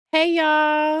Hey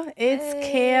y'all, it's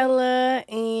Hey. Kayla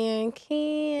and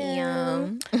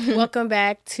Kim. Welcome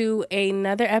back to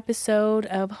another episode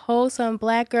of Wholesome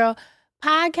Black Girl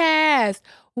Podcast.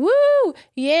 Woo!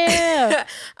 Yeah.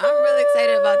 I'm really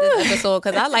excited about this episode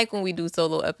because I like when we do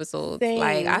solo episodes.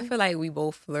 Like, I Same. feel like we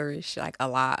both flourish like a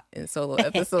lot in solo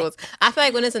episodes. I feel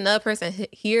like when it's another person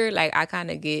here, like I kind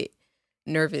of get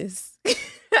nervous.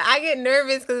 I get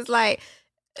nervous because it's like,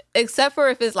 except for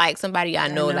if it's like somebody I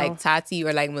know, like Tati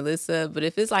or like Melissa, but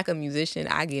if it's like a musician,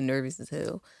 I get nervous as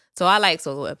hell. So I like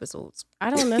solo episodes.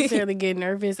 I don't necessarily get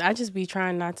nervous. I just be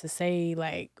trying not to say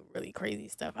like really crazy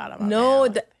stuff out of my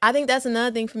mouth. I think that's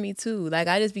another thing for me too. Like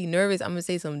I just be nervous. I'm gonna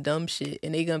say some dumb shit,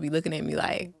 and they gonna be looking at me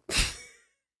like.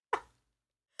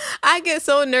 I get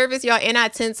so nervous, y'all, and I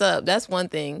tense up. That's one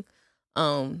thing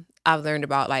I've learned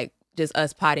about like just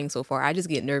us potting so far. I just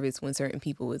get nervous when certain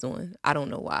people is on. I don't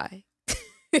know why.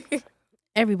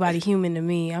 Everybody human to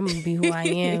me. I'm gonna be who I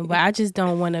am, but I just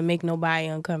don't want to make nobody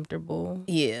uncomfortable.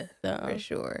 Yeah, So, for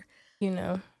sure. you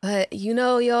know. But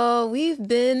y'all, we've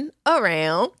been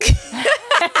around,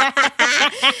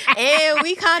 and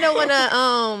we kind of want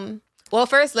to Well,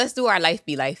 first, let's do our life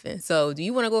be lifing. So, do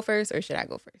you want to go first, or should I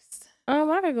go first?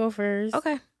 I could go first.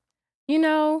 Okay. You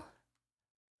know,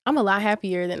 I'm a lot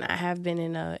happier than I have been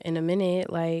in a minute.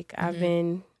 Like I've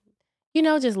been,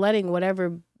 just letting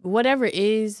whatever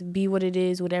is be what it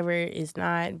is, whatever is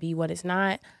not be what it's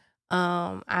not.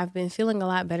 I've been feeling a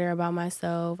lot better about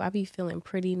myself. I be feeling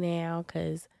pretty now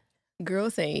because, girl,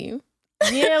 same.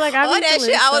 Yeah, like I all that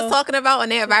shit I was talking about on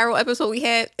that viral episode we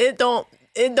had. It don't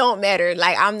matter.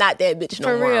 Like I'm not that bitch no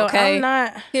more. For real, okay? I'm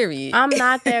not. Period. I'm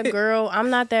not that girl. I'm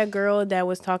not that girl that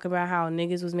was talking about how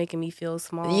niggas was making me feel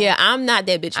small. Yeah, I'm not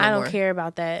that bitch no more. I don't care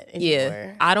about that anymore.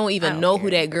 Yeah, I don't even know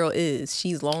who that girl is.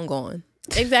 She's long gone.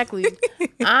 Exactly.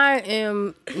 I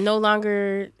am no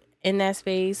longer in that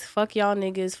space. Fuck y'all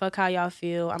niggas. Fuck how y'all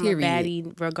feel. I'm a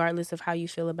baddie regardless of how you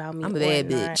feel about me. I'm a bad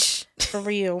bitch. For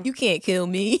real. You can't kill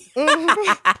me.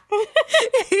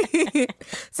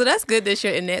 So that's good that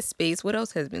you're in that space. What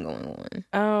else has been going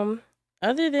on?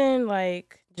 Other than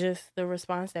like just the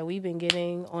response that we've been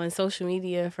getting on social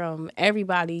media from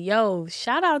everybody. Yo,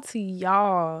 shout out to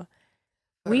y'all.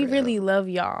 We really love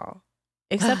y'all.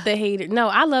 Except the haters. No,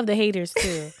 I love the haters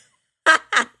too.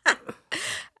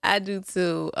 I do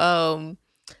too.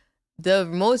 The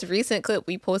most recent clip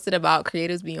we posted about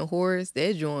creators being whores,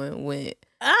 that joint went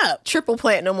up triple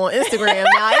platinum on Instagram.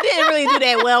 Now it didn't really do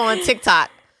that well on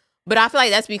TikTok, but I feel like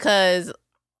that's because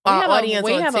our audience on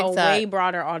TikTok, we have a way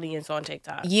broader audience on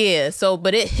TikTok. Yeah,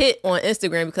 but it hit on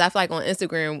Instagram because I feel like on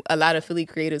Instagram a lot of Philly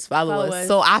creators follow us.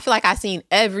 So I feel like I seen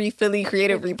every Philly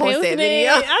creative repost that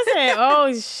video. I said,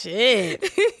 "Oh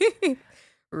shit."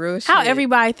 Real shit. How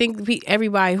everybody think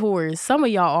everybody whores. Some of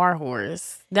y'all are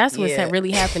whores. That's what's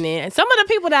really happening. And some of the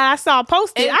people that I saw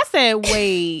posted, I said,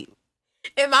 wait.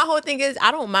 And my whole thing is,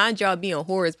 I don't mind y'all being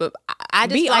whores, but I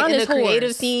just like in the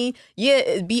creative scene,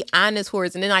 be honest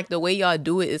whores. And then like the way y'all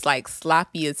do it is like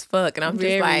sloppy as fuck. And I'm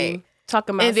just like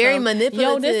talking about and very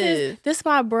manipulative. Yo, this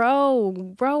my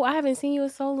bro. I haven't seen you in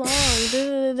so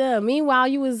long. Meanwhile,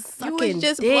 you was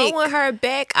just dick. blowing her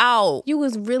back out. You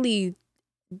was really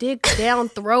dick down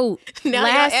throat. Now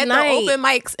last at night. The open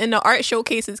mics and the art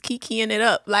showcases, kikiing it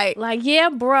up like yeah,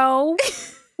 bro.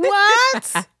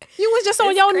 What? You was just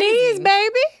on your knees,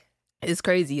 baby. It's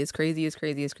crazy.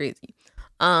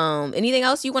 Anything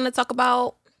else you want to talk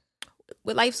about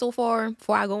with life so far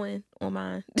before I go in on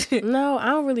mine? No, I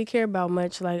don't really care about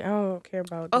much. Like I don't care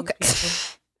about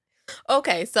these people.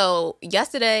 Okay, so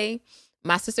yesterday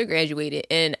my sister graduated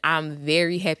and I'm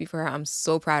very happy for her. I'm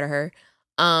so proud of her.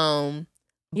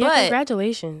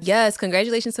 Congratulations. Yes,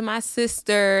 congratulations to my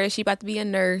sister. She about to be a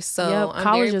nurse. So I'm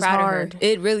college very proud is hard. of her.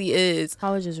 It really is.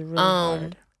 College is really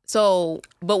hard. So,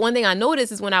 but one thing I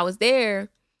noticed is when I was there,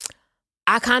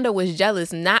 I kind of was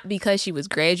jealous, not because she was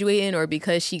graduating or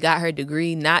because she got her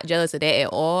degree, not jealous of that at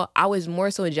all. I was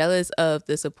more so jealous of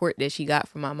the support that she got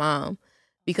from my mom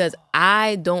because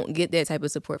I don't get that type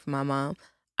of support from my mom.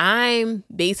 I'm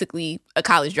basically a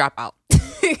college dropout.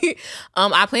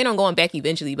 I plan on going back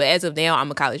eventually, but as of now,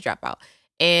 I'm a college dropout.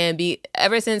 And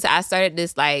ever since I started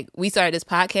this, like we started this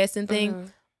podcasting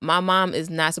thing, my mom is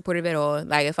not supportive at all.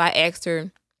 Like if I asked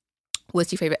her,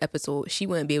 what's your favorite episode? She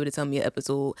wouldn't be able to tell me an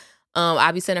episode.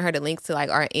 I'll be sending her the links to like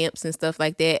our amps and stuff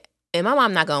like that. And my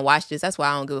mom not gonna watch this. That's why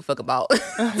I don't give a fuck about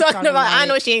talking about. I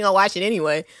know she ain't gonna watch it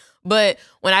anyway. But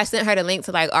when I sent her the link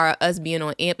to like us being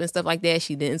on amp and stuff like that,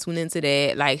 she didn't tune into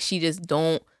that. Like she just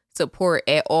don't support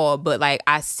at all. But like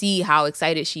I see how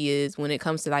excited she is when it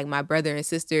comes to like my brother and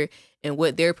sister and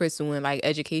what they're pursuing, like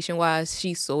education wise.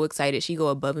 She's so excited. She go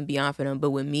above and beyond for them.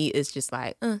 But with me, it's just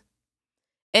like,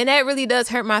 And that really does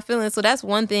hurt my feelings. So that's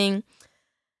one thing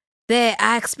that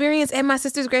I experienced at my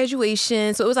sister's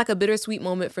graduation. So it was like a bittersweet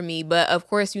moment for me. But of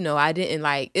course, I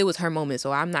didn't it was her moment.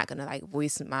 So I'm not going to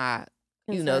voice my,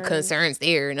 concerns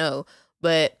there. No.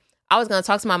 But I was going to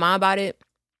talk to my mom about it.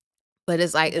 But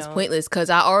it's it's pointless because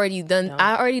I already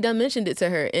done mentioned it to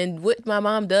her. And what my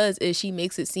mom does is she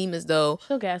makes it seem as though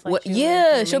she'll gaslight you.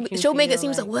 Yeah, she'll make it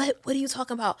seem like what are you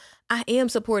talking about? I am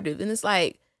supportive. And it's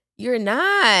you're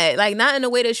not. Not in the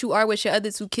way that you are with your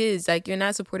other two kids. You're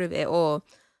not supportive at all.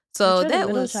 So that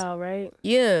was child, right?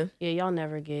 Yeah. Yeah, y'all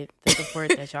never get the support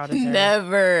that y'all deserve.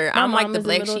 Never. My I'm mom the is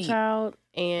black a middle sheep. child,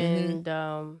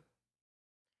 and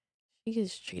she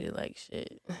gets treated like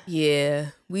shit. Yeah,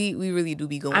 we really do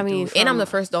be going through it. And I'm the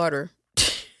first daughter.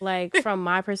 From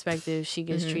my perspective, she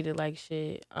gets treated like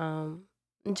shit.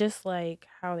 Just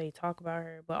how they talk about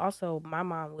her. But also, my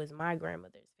mom was my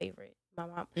grandmother's favorite. My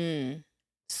mom.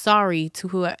 Sorry to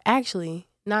who. Actually,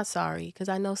 not sorry, because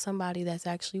I know somebody that's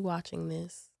actually watching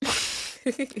this.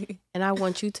 And I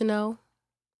want you to know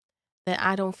that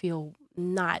I don't feel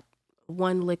not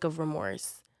one lick of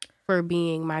remorse for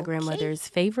being my grandmother's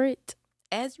favorite.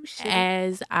 As you should.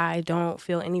 As I don't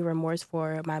feel any remorse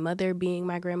for my mother being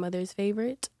my grandmother's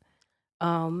favorite.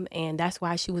 And that's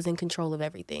why she was in control of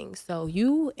everything. So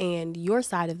you and your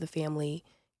side of the family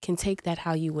can take that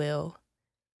how you will.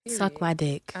 Period. Suck my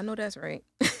dick. I know that's right.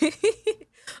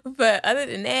 But other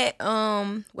than that,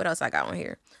 what else I got on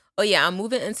here? Oh yeah, I'm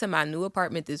moving into my new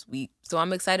apartment this week. So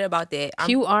I'm excited about that.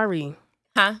 Cue Ari.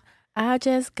 Huh? I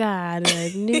just got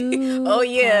a new Oh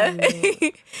yeah.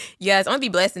 Yes, I'm gonna be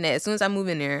blasting that as soon as I move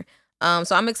in there.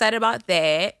 So I'm excited about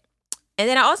that. And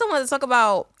then I also want to talk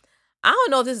about, I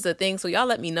don't know if this is a thing, so y'all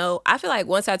let me know. I feel like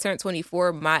once I turned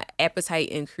 24, my appetite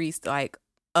increased a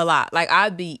lot.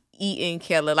 I'd be eating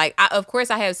killer. Of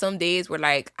course I have some days where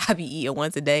I be eating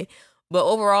once a day. But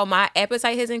overall, my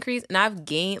appetite has increased, and I've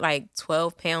gained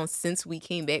 12 pounds since we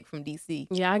came back from DC.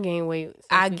 Yeah, I gained weight.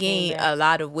 I gained a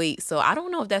lot of weight, so I don't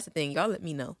know if that's the thing. Y'all let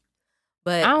me know.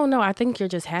 But I don't know. I think you're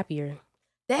just happier.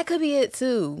 That could be it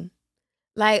too.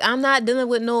 I'm not dealing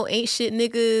with no ain't shit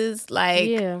niggas.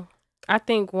 Yeah, I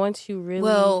think once you really.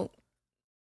 Well,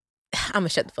 I'm gonna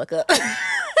shut the fuck up.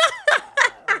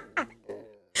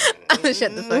 I'm gonna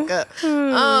shut the fuck up.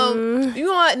 You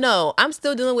know what? No, I'm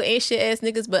still dealing with ain't shit ass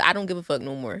niggas, but I don't give a fuck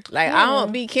no more. I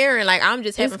don't be caring. I'm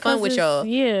just having fun with y'all.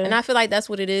 Yeah, and I feel like that's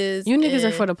what it is. You niggas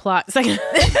are for the plot. No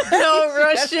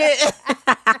real shit.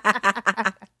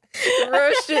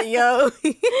 Real shit, yo.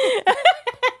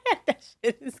 That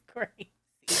shit is crazy.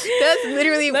 That's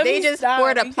literally they just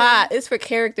for the plot. It's for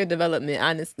character development.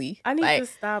 Honestly, I need to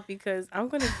stop because I'm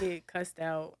gonna get cussed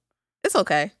out. It's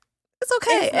okay. It's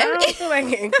okay. I don't feel like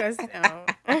getting cussed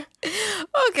out.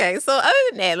 Okay, so other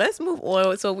than that, let's move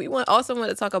on. So we also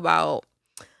want to talk about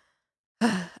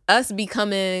us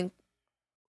becoming.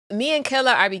 Me and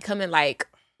Caila are becoming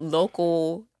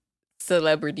local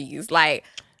celebrities. I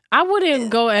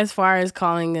wouldn't go as far as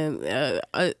calling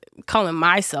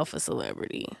myself a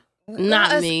celebrity.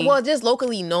 Not me. Well, just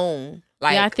locally known.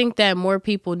 Yeah, I think that more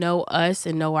people know us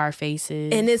and know our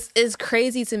faces. And it's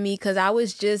crazy to me because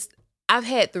I've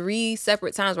had 3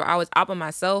 separate times where I was out by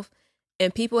myself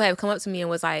and people have come up to me and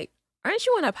was like, aren't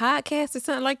you on a podcast or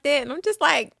something like that? And I'm just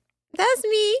like, that's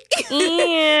me.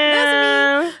 Yeah.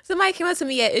 That's me. Somebody came up to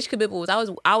me at Ishka Bibbles.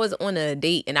 I was on a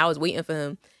date and I was waiting for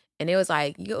him. And they was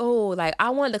like, yo, I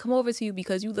wanted to come over to you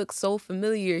because you look so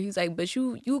familiar. He's like, but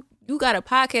you got a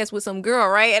podcast with some girl,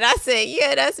 right? And I said,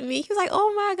 yeah, that's me. He was like,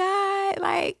 oh my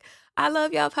God. I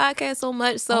love y'all podcast so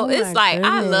much. So it's goodness,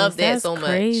 I love that that's so much.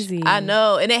 Crazy. I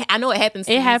know. And I know it happens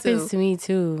to me too. It happens to me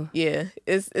too. Yeah.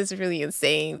 It's really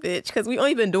insane, bitch. Because we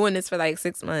only been doing this for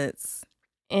 6 months.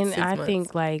 And I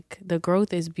think the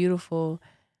growth is beautiful.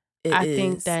 I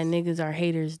think that niggas are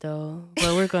haters though.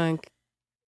 But we're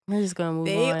just going to move on.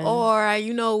 They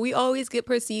are. We always get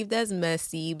perceived as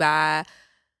messy by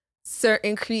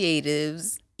certain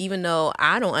creatives. Even though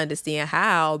I don't understand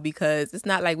how, because it's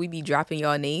not like we be dropping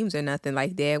y'all names or nothing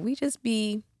like that. We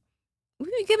be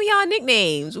giving y'all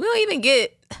nicknames. We don't even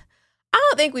I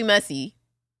don't think we messy.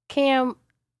 Cam,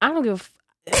 I don't give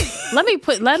let me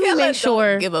make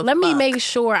sure. Let me make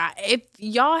sure. If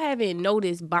y'all haven't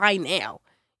noticed by now,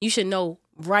 you should know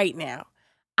right now.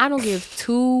 I don't give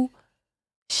 2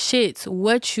 shits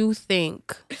what you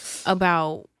think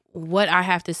about what I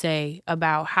have to say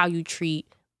about how you treat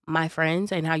my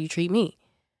friends and how you treat me.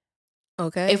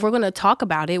 Okay. If we're going to talk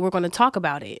about it, we're going to talk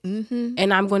about it. Mm-hmm.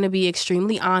 And I'm going to be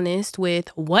extremely honest with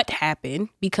what happened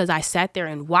because I sat there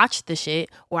and watched the shit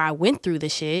or I went through the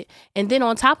shit. And then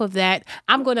on top of that,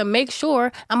 I'm going to make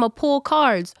sure I'm going to pull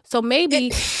cards. So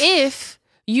maybe if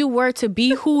you were to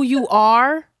be who you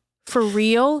are for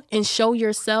real and show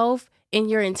yourself in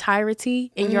your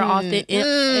entirety, in your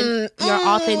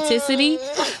authenticity,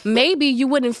 maybe you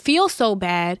wouldn't feel so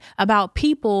bad about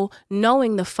people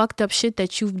knowing the fucked up shit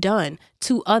that you've done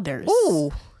to others.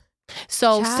 Ooh.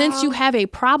 So since you have a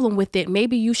problem with it,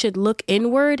 maybe you should look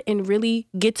inward and really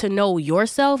get to know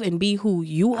yourself and be who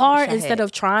you are instead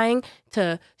of trying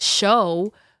to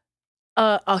show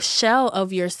a shell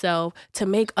of yourself to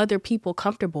make other people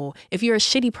comfortable. If you're a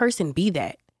shitty person, be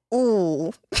that.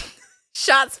 Ooh.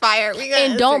 Shots fired.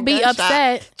 And don't be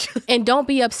upset. And don't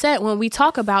be upset when we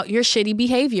talk about your shitty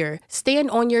behavior. Stand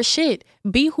on your shit.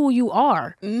 Be who you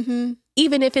are. Mm-hmm.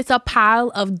 Even if it's a pile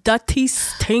of dirty,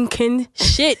 stinking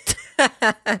shit.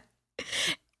 The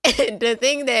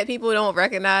thing that people don't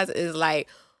recognize is like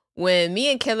when me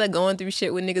and Kayla going through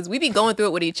shit with niggas, we be going through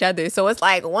it with each other. So it's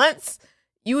like once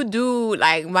you do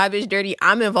like my bitch dirty,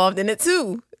 I'm involved in it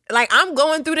too. Like, I'm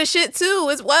going through the shit too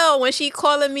as well. When she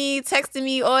calling me, texting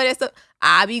me, all that stuff,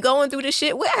 I be going through the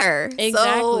shit with her.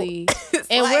 Exactly. So,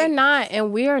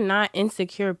 and we're not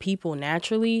insecure people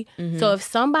naturally. Mm-hmm. So if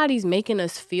somebody's making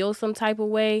us feel some type of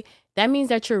way, that means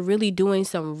that you're really doing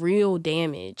some real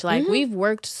damage. Like, we've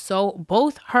worked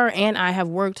both her and I have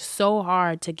worked so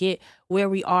hard to get where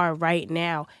we are right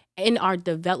now in our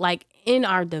development.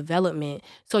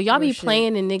 So y'all be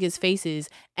playing in niggas' faces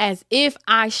as if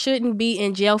I shouldn't be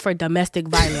in jail for domestic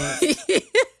violence.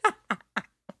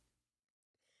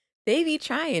 They be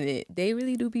trying it. They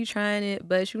really do be trying it.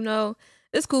 But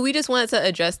it's cool. We just wanted to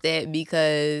address that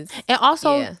because... And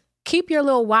also, keep your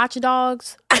little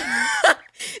watchdogs...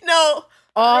 No.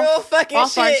 Real fucking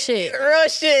off shit. Our shit. Real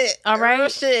shit. All right? Real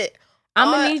shit. I'm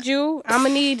gonna need you. I'm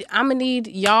gonna need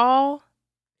y'all,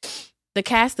 the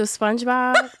cast of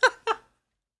SpongeBob...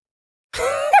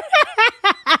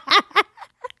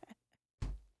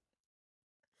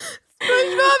 SpongeBob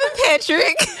and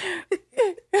Patrick.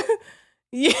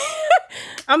 Yeah,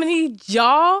 I'm gonna need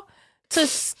y'all to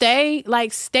stay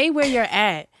where you're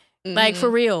at. Mm-hmm. Like, for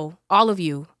real, all of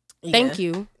you. Yeah. Thank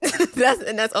you.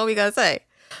 That's all we gotta say.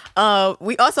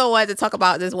 We also wanted to talk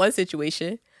about this one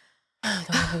situation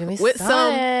with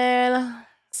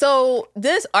So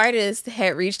this artist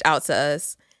had reached out to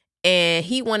us. And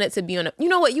he wanted to be on you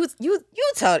know what? You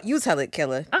tell it,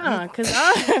 Killer. Cause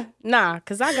I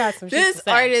got some shit This to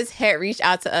say. artist had reached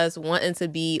out to us wanting to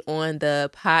be on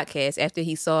the podcast after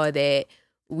he saw that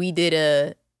we did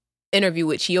a interview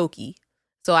with Chioki.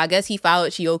 So I guess he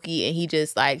followed Chioki and he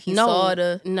just saw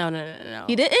the... No.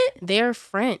 He didn't? They're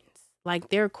friends. Like,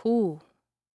 they're cool.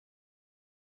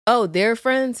 Oh, they're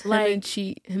friends? Like,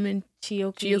 him and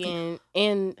Chioki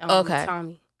and okay.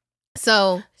 Tommy.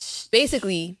 So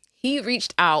basically... He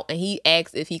reached out and he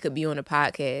asked if he could be on the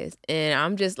podcast. And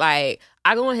I'm just like,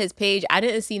 I go on his page. I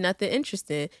didn't see nothing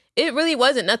interesting. It really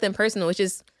wasn't nothing personal. It's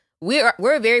just, we're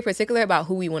very particular about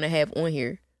who we want to have on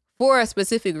here for a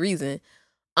specific reason.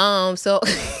 So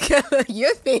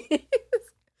your thing.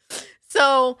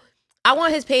 So I went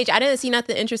on his page. I didn't see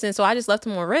nothing interesting. So I just left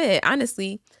him on red,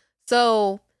 honestly.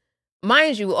 So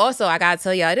mind you, also, I got to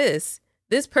tell y'all this.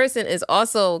 This person is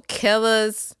also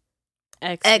Kella's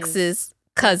ex's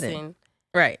cousin.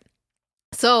 Right.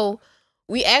 So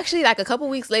we actually, like, a couple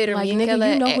weeks later, like, me and nigga,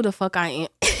 Kayla... you know who the fuck I am.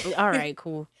 All right,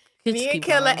 cool. Me and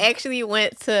Kayla actually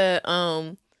went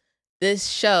to this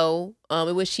show.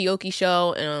 It was Chioki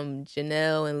show and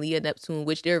Janelle and Leah Neptune,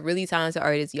 which they're really talented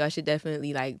artists. Y'all should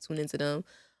definitely tune into them.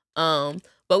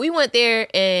 But we went there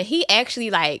and he actually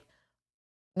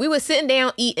we were sitting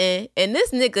down eating and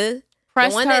this nigga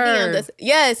pressed her. That DM'd us,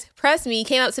 yes, pressed me,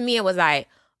 came up to me and was like,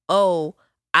 "Oh,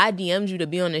 I DM'd you to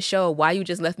be on the show. Why you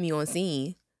just left me on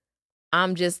scene?"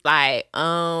 I'm just like,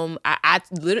 I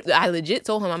legit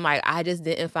told him, I'm like, I just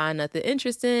didn't find nothing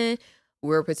interesting.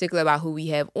 We're particular about who we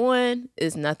have on.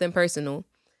 It's nothing personal.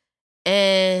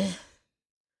 And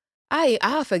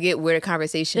I forget where the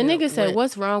conversation The nigga said, went.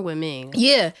 "What's wrong with me?"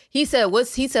 Yeah. He said,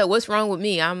 what's wrong with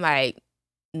me? I'm like,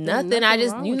 nothing. I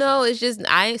just, it's just,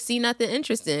 I ain't see nothing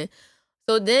interesting.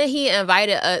 So then he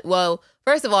invited us. Well,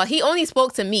 first of all, he only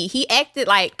spoke to me. He acted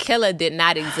like Killa did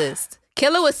not exist.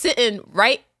 Killa was sitting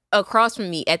right across from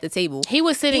me at the table. He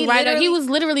was sitting he was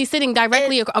literally sitting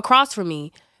directly across from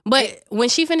me. But when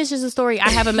she finishes the story, I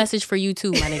have a message for you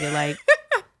too, my nigga. Like,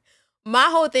 my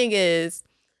whole thing is,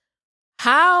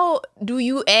 how do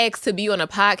you ask to be on a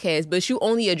podcast, but you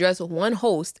only address one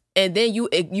host and then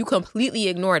you completely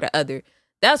ignore the other?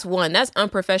 That's one. That's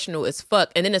unprofessional as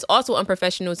fuck. And then it's also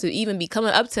unprofessional to even be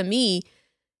coming up to me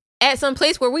at some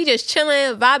place where we just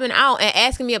chilling, vibing out, and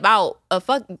asking me about a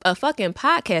fucking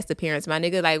podcast appearance, my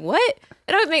nigga. Like, what?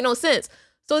 It doesn't make no sense.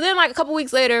 So then, like, a couple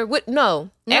weeks later,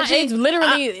 actually, it's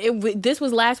literally, this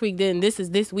was last week, then this is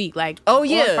this week, like, on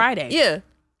Friday. Yeah.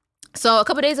 So a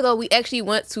couple days ago, we actually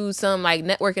went to some, like,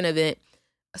 networking event.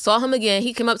 Saw him again.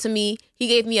 He came up to me. He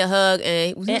gave me a hug, and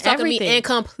he was talking to me and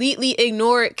completely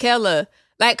ignored Kella.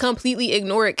 Like, completely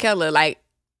ignored Kella. Like,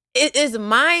 it is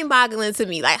mind-boggling to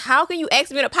me. Like, how can you ask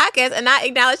me on a podcast and not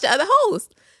acknowledge the other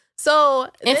host? So,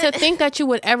 and to think that you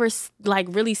would ever, like,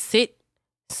 really sit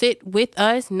with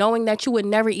us knowing that you would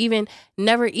never even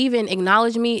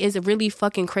acknowledge me is really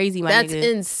fucking crazy, my nigga. That's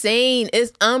insane.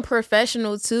 It's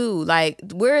unprofessional too. Like,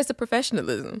 where is the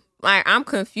professionalism? Like, I'm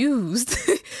confused.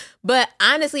 But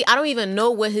honestly, I don't even know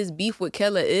what his beef with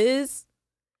Kella is.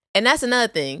 And that's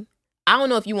another thing. I don't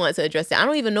know if you want to address that. I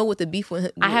don't even know what the beef with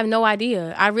him. I have no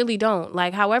idea. I really don't.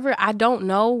 Like, however, I don't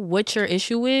know what your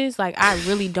issue is. Like, I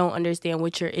really don't understand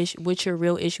what your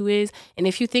real issue is. And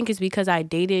if you think it's because I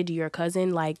dated your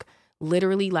cousin, like,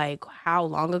 literally, like, how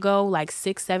long ago? Like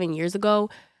 6-7 years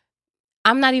ago.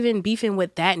 I'm not even beefing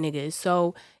with that nigga.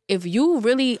 So if you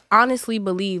really honestly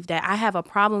believe that I have a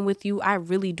problem with you, I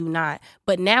really do not.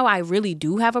 But now I really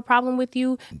do have a problem with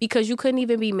you because you couldn't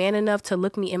even be man enough to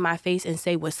look me in my face and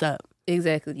say what's up.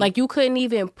 Exactly. Like, you couldn't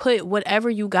even put whatever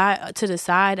you got to the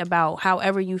side about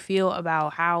however you feel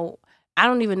about how, I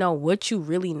don't even know what you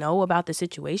really know about the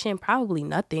situation. Probably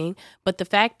nothing. But the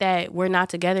fact that we're not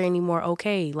together anymore,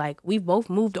 okay, like, we've both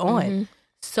moved on. Mm-hmm.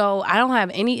 So I don't have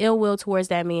any ill will towards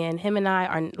that man. Him and I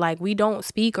are, like, we don't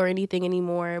speak or anything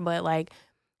anymore. But like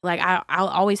I'll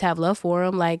always have love for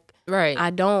him. Like, right.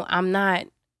 I'm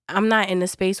not in a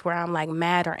space where I'm, like,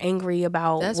 mad or angry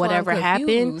about whatever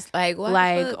happened.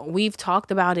 Like, we've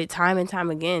talked about it time and time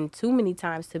again, too many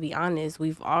times, to be honest.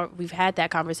 We've had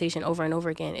that conversation over and over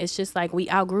again. It's just like we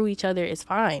outgrew each other. It's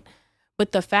fine.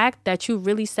 But the fact that you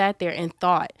really sat there and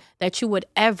thought that you would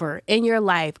ever in your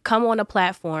life come on a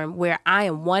platform where I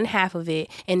am one half of it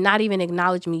and not even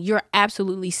acknowledge me, you're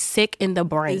absolutely sick in the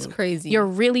brain. It's crazy. You're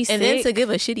really sick. And then to give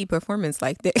a shitty performance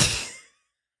like that.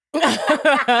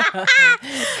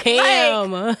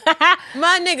 Damn. Like,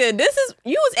 my nigga,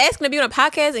 you was asking to be on a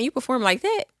podcast and you perform like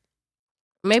that.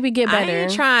 Maybe get better. I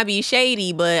ain't trying to be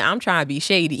shady, but I'm trying to be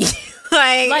shady.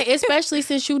 like especially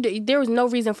since there was no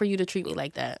reason for you to treat me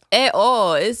like that at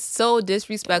all. It's so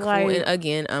disrespectful, like, and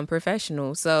again,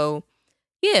 unprofessional. So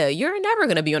yeah, you're never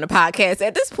gonna be on a podcast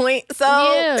at this point. So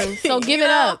yeah, so give it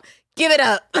up. Give it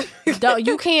up.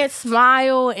 You can't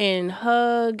smile and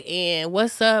hug and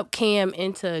what's up, Cam,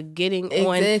 into getting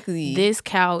on this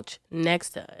couch next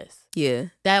to us. Yeah.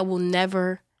 That will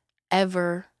never,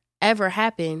 ever, ever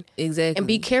happen. Exactly. And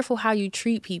be careful how you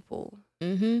treat people.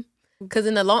 Mm-hmm. Because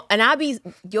in the long, and I was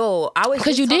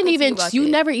because you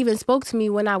never even spoke to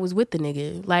me when I was with the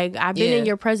nigga. Like, I've been in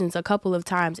your presence a couple of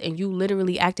times, and you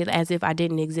literally acted as if I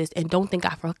didn't exist. And don't think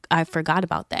I forgot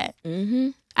about that. Mm-hmm.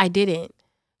 I didn't.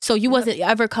 So you wasn't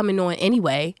ever coming on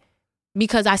anyway,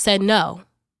 because I said no.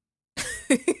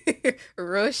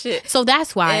 Real shit. So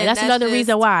that's why. And that's another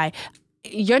reason why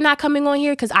you're not coming on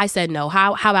here, because I said no.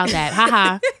 How about that?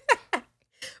 Haha.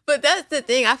 But that's the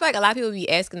thing. I feel like a lot of people be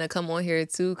asking to come on here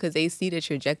too because they see the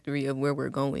trajectory of where we're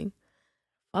going.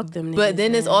 Fuck them niggas, but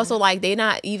then it's also like they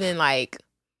not even like,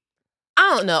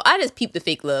 I don't know. I just peep the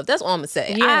fake love. That's all I'm gonna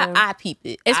say. Yeah. I peep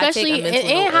it. Especially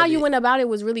and how you went about it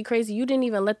was really crazy. You didn't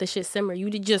even let the shit simmer.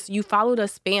 You followed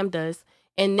us, spammed us,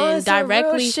 and then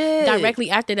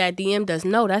directly after that DM'd us.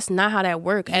 No, that's not how that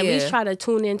works. At least try to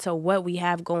tune into what we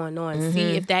have going on. Mm-hmm.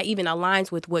 See if that even aligns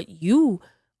with what you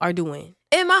are doing.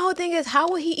 And my whole thing is, how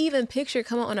would he even picture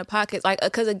coming on a podcast? Like,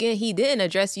 because again, he didn't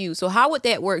address you. So how would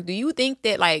that work? Do you think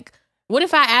that, like, what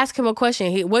if I ask him a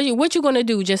question? What you gonna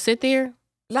do? Just sit there?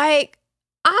 Like,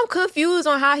 I'm confused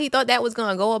on how he thought that was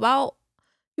gonna go about.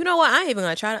 You know what? I ain't even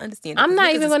gonna try to understand it. I'm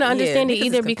not even gonna understand it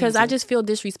either, because I just feel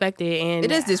disrespected, and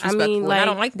it is disrespectful. I mean, like, I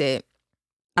don't like that.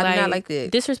 I do not like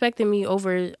that. Disrespecting me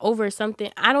over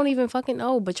something I don't even fucking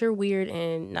know, but you're weird,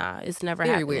 and nah, it's never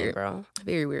happening, weird, bro.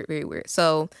 Very weird, very weird.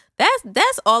 So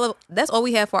that's all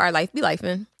we have for our life be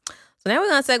lifing. So now we're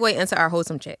gonna segue into our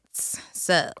wholesome chats.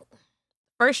 So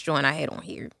first joint I had on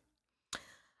here,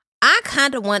 I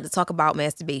kind of wanted to talk about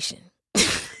masturbation.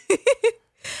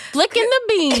 Flicking the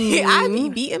bean. I be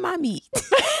beating my meat.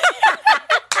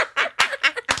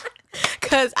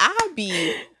 Cause I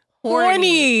be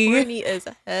horny as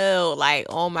hell. Like,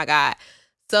 oh my God.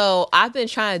 So I've been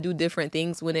trying to do different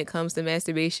things when it comes to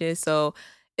masturbation. So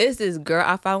it's this girl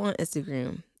I follow on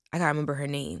Instagram. I gotta remember her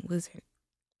name. What's her?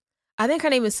 I think her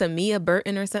name is Samia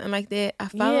Burton or something like that. I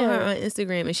follow her on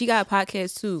Instagram, and she got a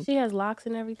podcast too. She has locks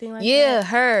and everything like that. Yeah,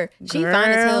 her. She fine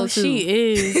as hell too.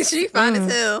 She is. She fine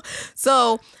as hell.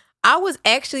 So I was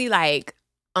actually like,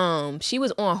 she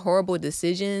was on Horrible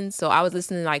Decisions, so I was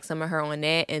listening to like some of her on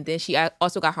that, and then she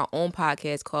also got her own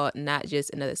podcast called Not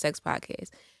Just Another Sex Podcast,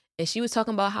 and she was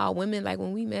talking about how women, like,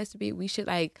 when we masturbate, we should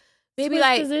like maybe switch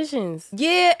like positions.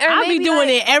 Yeah, or I'll be doing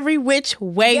like, it every which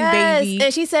way, baby.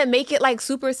 And she said make it like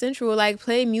super sensual, like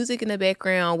play music in the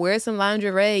background, wear some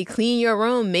lingerie, clean your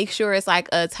room, make sure it's like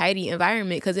a tidy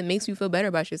environment because it makes you feel better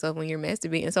about yourself when you're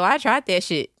masturbating. So I tried that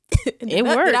shit. It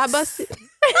works. Did I bust it?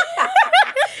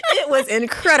 It was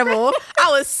incredible.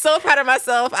 I was so proud of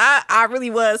myself. I really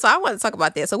was. So I want to talk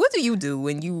about that. So what do you do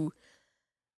when you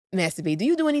masturbate? Do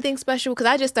you do anything special? Because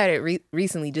I just started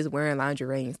recently just wearing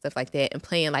lingerie and stuff like that and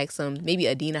playing like some maybe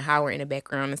Adina Howard in the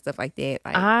background and stuff like that.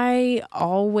 Like, I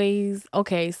always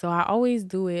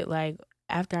do it like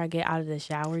after I get out of the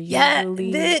shower. Yeah,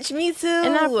 usually. bitch, me too.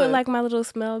 And I put like my little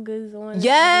smell goods on.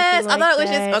 Yes, like I thought it was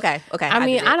that. just okay. I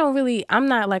mean, I'm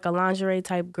not like a lingerie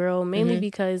type girl, mainly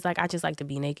because like I just like to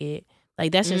be naked.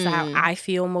 Like that's just how I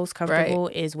feel most comfortable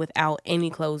is without any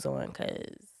clothes on.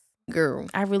 Cause girl,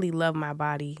 I really love my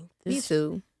body. Me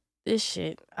too. This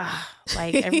shit,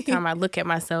 like every time I look at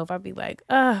myself, I be like,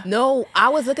 No, I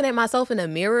was looking at myself in the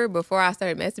mirror before I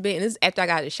started masturbating. And this is after I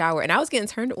got out of the shower, and I was getting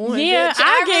turned on. Yeah, bitch.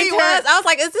 I really was. I was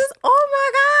like, "Is this? Oh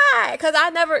my god!" Because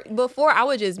before I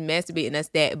would just masturbate and that's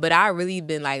that. But I really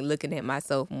been like looking at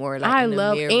myself more. Like in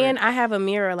the mirror. And I have a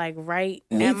mirror like right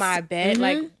at my bed,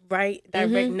 like right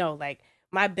direct. No, like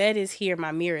my bed is here,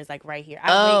 my mirror is like right here.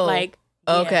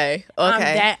 Okay.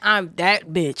 I'm that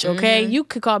bitch. Okay, you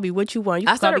could call me what you want.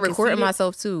 I started recording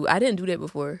myself too. I didn't do that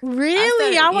before.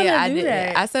 Really? I want to do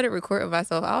that. I started recording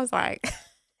myself. I was like,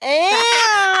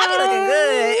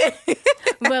 I be looking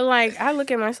good. But like, I look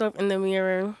at myself in the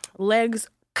mirror, legs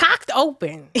cocked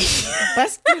open,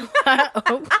 busted wide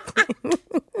open.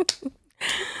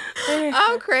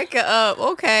 I'm cracking up.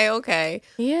 Okay.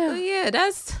 Yeah. Yeah.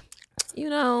 That's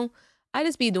I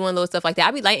just be doing little stuff like that.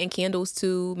 I be lighting candles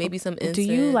too, maybe some incense. Do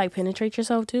you like penetrate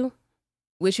yourself too?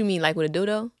 What you mean, like with a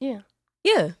dildo? Yeah.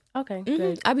 Yeah. Okay,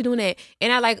 good. I be doing that.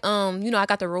 And I like, I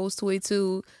got the Rose toy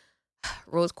too.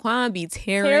 Rose Quan be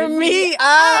tearing me up.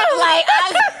 Like,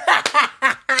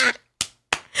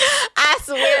 I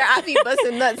swear I be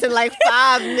busting nuts in like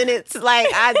 5 minutes. Like,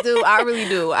 I do. I really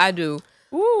do. I do.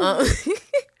 What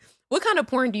kind of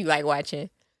porn do you like watching?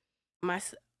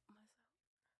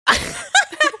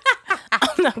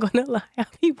 I'm not gonna lie. I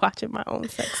be watching my own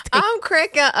sex tape. I'm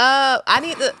cracking up.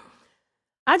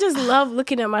 I just love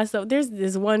looking at myself. There's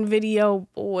this one video,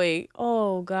 boy.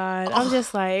 Oh God, I'm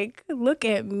just like, look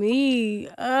at me.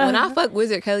 When I fuck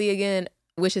Wizard Kelly again,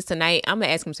 which is tonight, I'm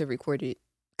gonna ask him to record it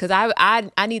because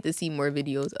I need to see more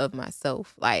videos of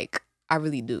myself. Like, I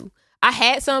really do. I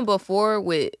had some before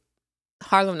with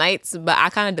Harlem Nights, but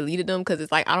I kind of deleted them because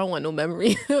it's like I don't want no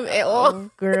memory of at all. Oh,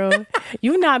 girl,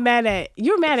 you're mad at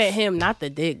him, not the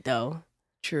dick though.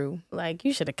 True. Like,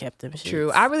 you should have kept them.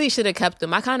 True. I really should have kept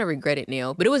them. I kind of regret it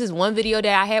now. But it was this one video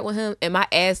that I had with him, and my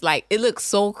ass, like, it looked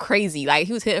so crazy. Like,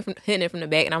 he was hitting it from the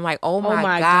back, and I'm like, oh my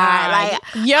God. Like,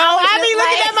 yo, I be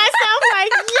looking at myself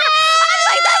like, yeah.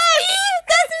 I'm like,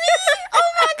 that's me. Oh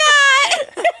my God.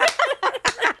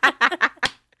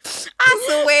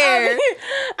 I swear.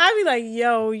 I be like,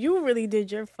 yo, you really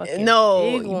did your fucking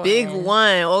big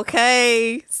one.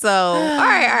 Okay. So, all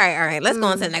right. Let's go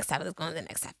on to the next topic.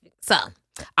 So,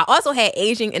 I also had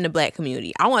aging in the Black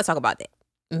community. I want to talk about that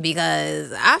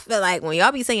because I feel like when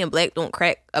y'all be saying Black don't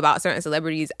crack about certain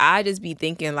celebrities, I just be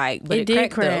thinking like, but it did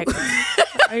crack.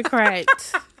 It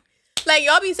cracked. Like,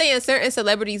 y'all be saying certain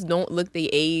celebrities don't look their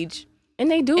age. And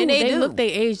they do. They look their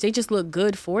age. They just look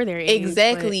good for their age.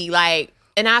 Exactly. Like,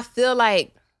 and I feel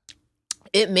like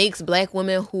it makes Black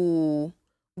women who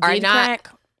are not...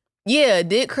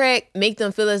 did crack, make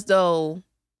them feel as though,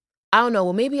 I don't know,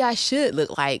 well, maybe I should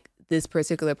look like this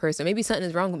particular person. Maybe something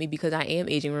is wrong with me because I am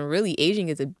aging, when really aging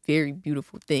is a very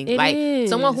beautiful thing. It is.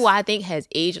 Someone who I think has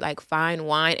aged like fine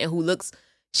wine and who looks,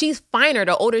 she's finer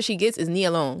the older she gets is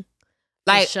Nia Long.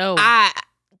 Like,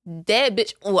 that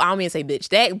bitch, I don't mean to say bitch,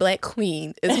 that Black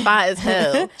queen is fine as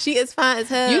hell. She is fine as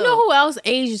hell. You know who else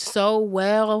aged so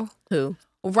well? Who?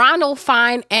 Ronald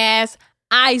Fine Ass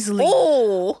Isley.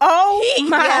 Oh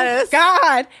my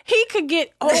God. He could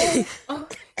get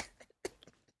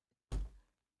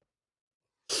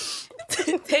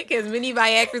Take as many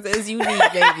Viagra's as you need,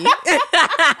 baby.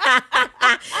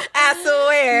 I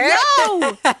swear.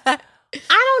 Yo, I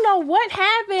don't know what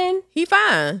happened. He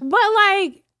fine. But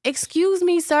like, excuse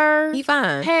me, sir. He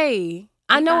fine. Hey,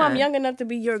 I know I'm young enough to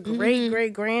be your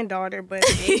great granddaughter, but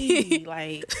hey,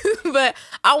 like. But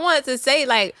I wanted to say,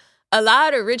 like, a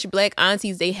lot of rich Black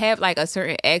aunties, they have like a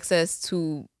certain access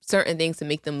to certain things to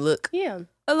make them look Yeah.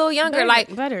 a little younger.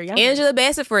 Better, younger. Angela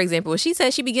Bassett, for example, she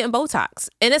said she be getting Botox.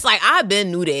 And it's like, I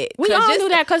been knew that. We all knew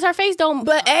that because her face don't...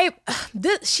 But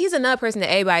she's another person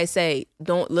that everybody say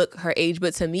don't look her age.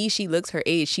 But to me, she looks her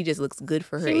age. She just looks good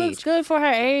for her age. She looks good for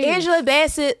her age. Angela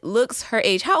Bassett looks her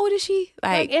age. How old is she?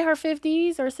 Like in her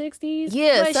 50s or 60s.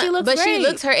 Yeah. But she looks great. She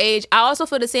looks her age. I also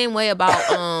feel the same way about...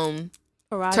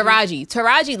 Taraji.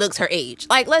 Taraji looks her age.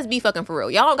 Like, let's be fucking for real.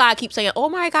 Y'all don't gotta keep saying, oh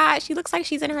my God, she looks like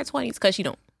she's in her 20s. Because she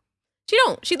don't. She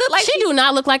don't. She look like she do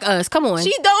not look like us. Come on.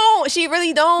 She don't. She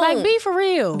really don't. Like, be for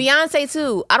real. Beyonce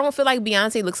too. I don't feel like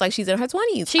Beyonce looks like she's in her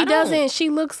 20s. She doesn't. She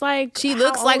looks like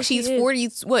she's 40.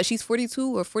 What? She's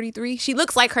 42 or 43. She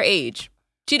looks like her age.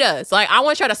 She does. Like, I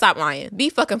want her to stop lying. Be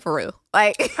fucking for real.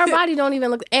 Like, her body don't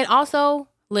even look. And also,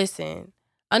 listen,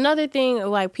 another thing,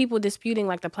 like people disputing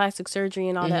like the plastic surgery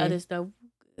and all that other stuff.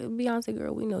 Beyonce,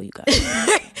 girl, we know you got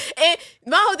it. And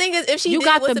my whole thing is, if she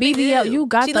got the BBL, you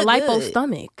got the lipo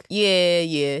stomach.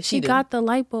 Yeah, she got the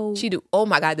lipo. She do. Oh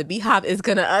my God, the Beehive is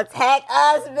gonna attack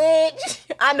us, bitch.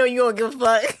 I know you don't give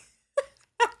a fuck.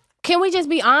 Can we just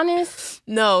be honest?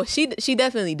 No, she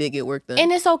definitely did get work done,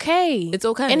 and it's okay. It's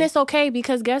okay, and it's okay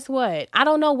because guess what? I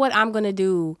don't know what I'm gonna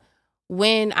do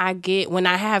when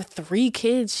I have 3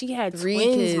 kids. She had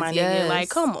twins, my nigga. Like,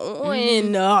 come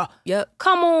on. Yep.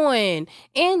 Come on.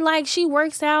 And like she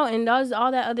works out and does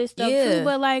all that other stuff too.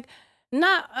 But like,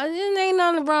 it ain't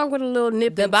nothing wrong with a little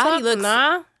nip. The body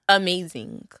looks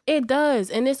amazing. It does.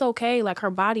 And it's okay. Like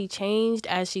her body changed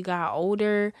as she got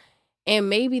older. And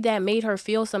maybe that made her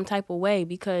feel some type of way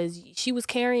because she was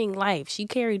carrying life. She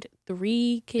carried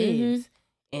 3 kids.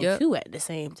 And 2 at the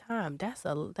same time. That's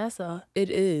it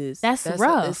is. That's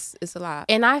rough. It's a lot.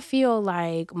 And I feel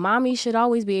like mommy should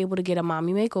always be able to get a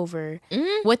mommy makeover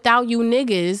without you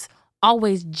niggas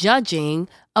always judging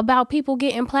about people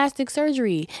getting plastic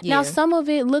surgery. Yeah. Now, some of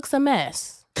it looks a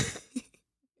mess.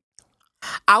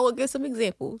 I will give some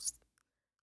examples.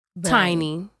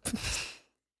 Tiny.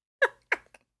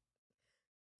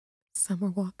 Summer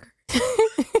Walker.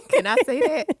 Can I say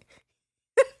that?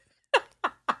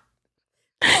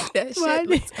 That shit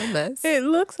looks a mess. It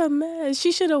looks a mess.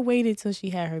 She should have waited till she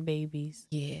had her babies.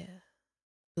 Yeah.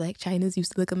 Black China's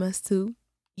used to look a mess too.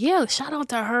 Yeah, shout out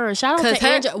to her. Shout out to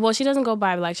Angela. Well, she doesn't go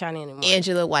by Black China anymore.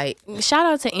 Angela White. Shout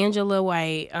out to Angela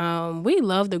White. We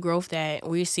love the growth that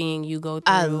we're seeing you go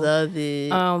through. I love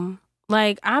it.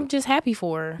 Like, I'm just happy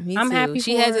for her. Me I'm too. happy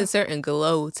she for has her. A certain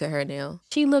glow to her now.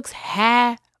 She looks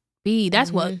happy.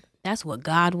 That's what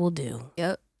God will do.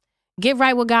 Yep. Get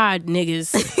right with God,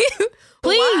 niggas.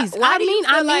 Please. Why do you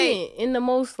I mean it in the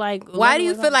most like. Why do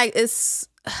you feel like it's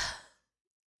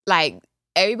like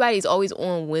everybody's always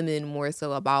on women more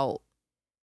so about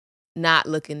not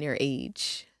looking their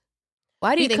age?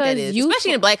 Why do you think that is?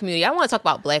 Especially in the Black community. I want to talk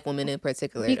about Black women in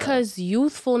particular. Because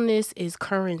youthfulness is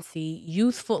currency.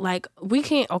 Youthful, like we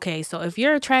can't. Okay, so if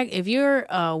you're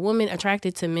a woman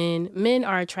attracted to men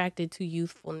are attracted to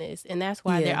youthfulness, and that's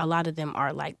why a lot of them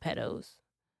are like pedos.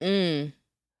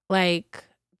 Like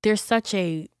there's such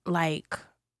a like.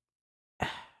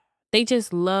 They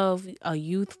just love a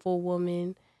youthful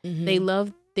woman. Mm-hmm. They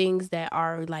love things that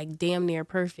are like damn near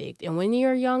perfect. And when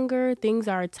you're younger, things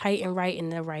are tight and right in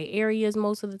the right areas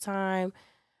most of the time.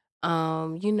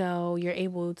 You're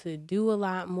able to do a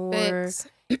lot more.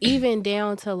 Even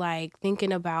down to like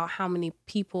thinking about how many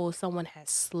people someone has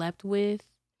slept with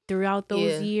throughout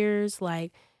those years.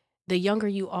 Like the younger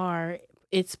you are,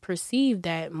 it's perceived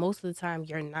that most of the time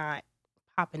you're not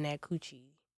popping that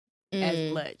coochie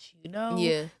as much,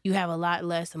 Yeah. You have a lot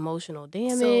less emotional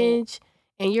damage.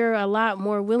 And you're a lot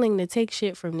more willing to take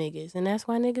shit from niggas. And that's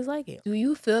why niggas like it. Do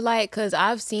you feel like, because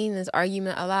I've seen this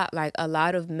argument a lot, like a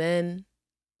lot of men,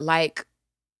 like,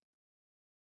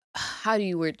 how do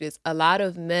you word this? A lot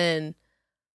of men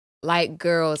like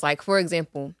girls, like, for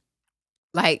example,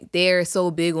 like they're so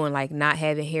big on like not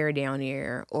having hair down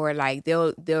there, or like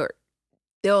they'll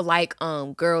like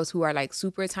girls who are like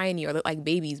super tiny or look like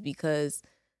babies because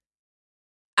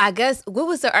I guess, what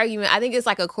was the argument? I think it's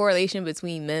like a correlation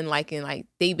between men liking, like,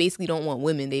 they basically don't want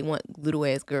women. They want little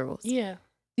ass girls. Yeah.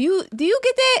 Do you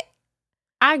get that?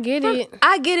 I get it.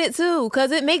 I get it too,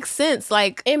 because it makes sense.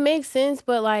 Like, it makes sense,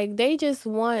 but like, they just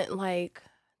want, like,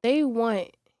 they want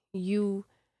you,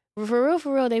 for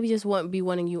real, they just be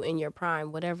wanting you in your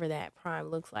prime, whatever that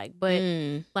prime looks like. But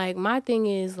like, my thing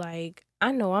is, like,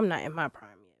 I know I'm not in my prime.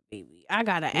 Baby, I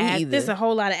got an ass. There's a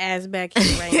whole lot of ass back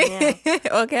here right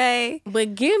now. Okay,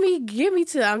 but give me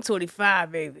till I'm 25,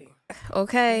 baby.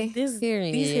 Okay, these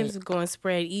hips are going to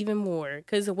spread even more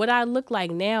because what I look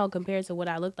like now compared to what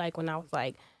I looked like when I was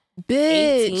like,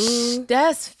 bitch, 18.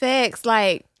 That's facts.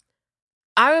 Like,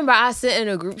 I remember I sent in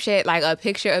a group chat like a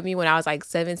picture of me when I was like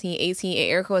 17, 18, and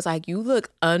Erica was like, "You look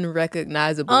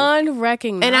unrecognizable."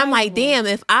 Unrecognizable. And I'm like, damn,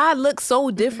 if I look so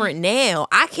different now,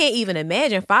 I can't even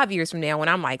imagine 5 years from now when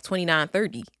I'm like 29,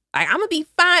 30. Like, I'm going to be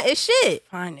fine as shit.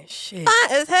 Fine as shit.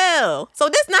 Fine as hell. So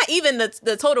this not even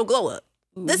the total glow up.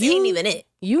 This ain't even it.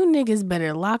 You niggas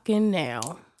better lock in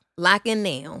now. Lock in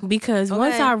now. Because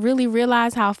once I really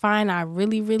realize how fine I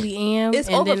really, really am. It's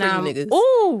over for you niggas.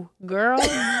 Ooh, girl.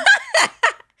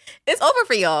 It's over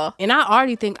for y'all. And I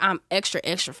already think I'm extra,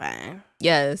 extra fine.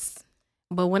 Yes.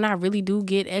 But when I really do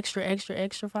get extra, extra,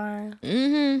 extra fine.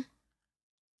 Mm-hmm.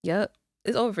 Yep.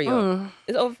 It's over for y'all.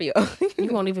 It's over for y'all.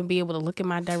 You won't even be able to look in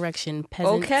my direction,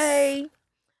 peasants. Okay.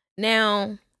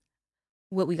 Now,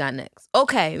 what we got next?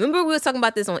 Okay. Remember we were talking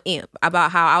about this on AMP,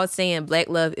 about how I was saying black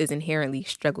love is inherently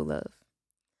struggle love.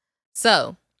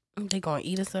 So, they gonna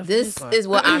eat us up. This is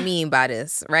what I mean by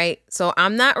this, right? So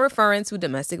I'm not referring to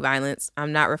domestic violence.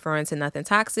 I'm not referring to nothing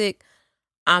toxic.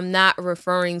 I'm not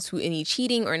referring to any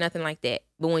cheating or nothing like that.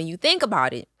 But when you think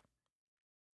about it,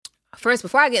 first,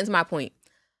 before I get into my point,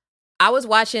 I was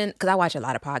watching, because I watch a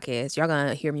lot of podcasts. Y'all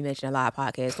gonna hear me mention a lot of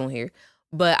podcasts on here.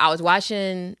 But I was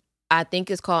watching, I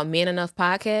think it's called Man Enough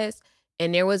Podcast.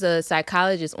 And there was a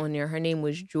psychologist on there. Her name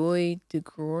was Joy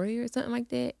DeGroy or something like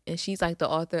that. And she's like the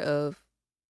author of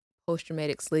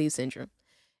post-traumatic slave syndrome.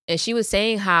 And she was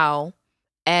saying how,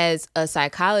 as a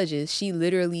psychologist, she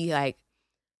literally, like,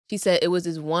 she said it was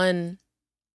this one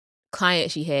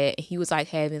client she had, and he was like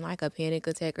having like a panic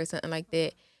attack or something like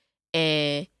that.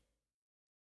 And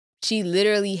she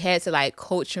literally had to like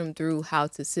coach him through how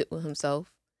to sit with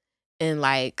himself and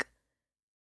like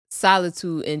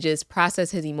solitude and just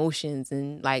process his emotions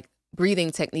and like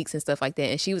breathing techniques and stuff like that.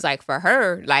 And she was like, for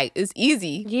her, like, it's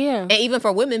easy. Yeah. And even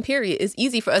for women, period, it's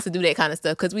easy for us to do that kind of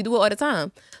stuff because we do it all the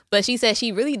time. But she said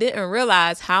she really didn't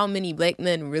realize how many black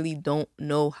men really don't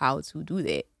know how to do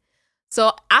that.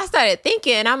 So I started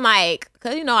thinking, and I'm like,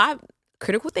 because, you know, I'm a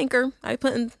critical thinker. I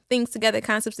putting things together,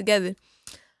 concepts together.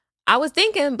 I was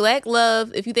thinking black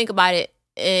love, if you think about it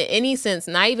in any sense,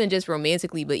 not even just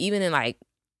romantically, but even in like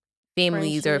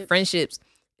families or friendships,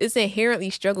 it's inherently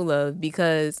struggle love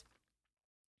because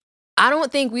I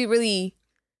don't think we really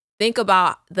think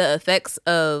about the effects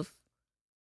of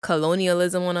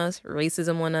colonialism on us,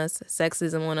 racism on us,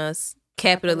 sexism on us,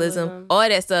 capitalism, all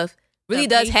that stuff really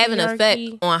does have an effect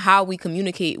on how we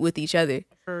communicate with each other.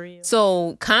 For real.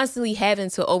 So constantly having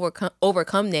to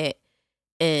overcome that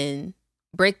and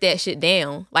break that shit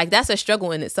down, like, that's a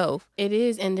struggle in itself. It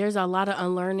is, and there's a lot of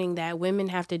unlearning that women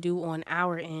have to do on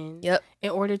our end in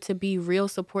order to be real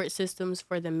support systems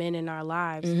for the men in our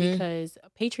lives, because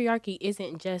patriarchy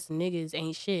isn't just niggas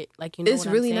ain't shit. Like, you know it's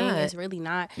what really I'm saying? not. It's really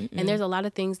not. And there's a lot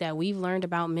of things that we've learned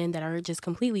about men that are just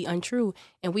completely untrue,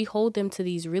 and we hold them to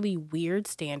these really weird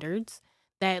standards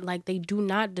that, like, they do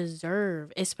not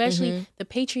deserve. Especially the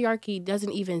patriarchy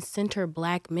doesn't even center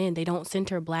black men. They don't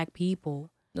center black people.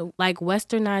 Nope. Like,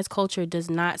 westernized culture does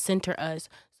not center us.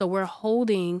 So we're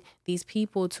holding these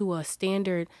people to a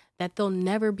standard that they'll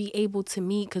never be able to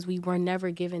meet because we were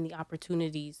never given the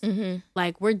opportunities.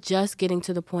 Like, we're just getting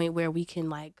to the point where we can,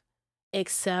 like,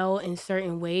 excel in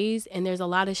certain ways. And there's a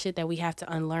lot of shit that we have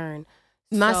to unlearn.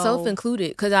 Myself included,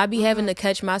 because I be having to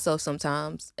catch myself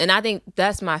sometimes. And I think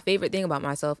that's my favorite thing about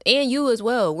myself. And you as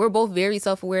well. We're both very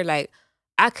self-aware. Like,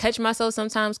 I catch myself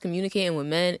sometimes communicating with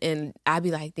men, and I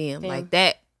be like, damn, like,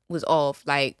 that was off.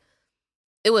 Like,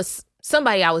 it was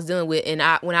somebody I was dealing with, and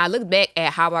when I look back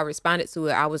at how I responded to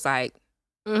it, I was like,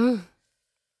 even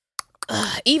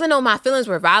though my feelings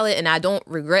were valid and I don't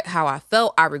regret how I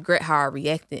felt, I regret how I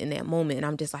reacted in that moment. And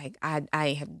I'm just like, I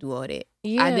ain't have to do all that.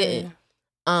 Yeah. I didn't.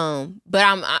 But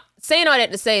I'm saying all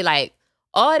that to say, like,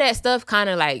 all that stuff kind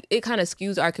of like, it kind of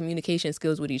skews our communication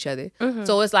skills with each other.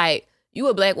 So it's like, you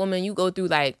a black woman, you go through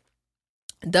like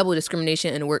double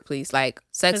discrimination in the workplace, like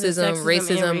sexism,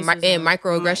 racism, and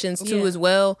microaggressions too as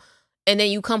well. And then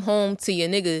you come home to your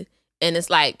nigga, and it's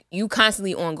like you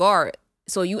constantly on guard.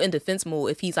 So you in defense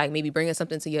mode if he's like maybe bringing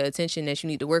something to your attention that you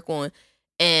need to work on,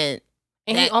 and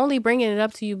he only bringing it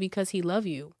up to you because he love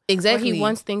you. Exactly. Or he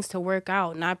wants things to work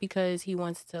out, not because he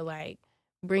wants to like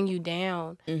bring you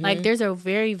down. Like, there's a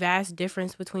very vast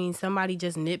difference between somebody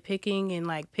just nitpicking and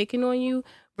like picking on you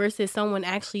versus someone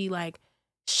actually like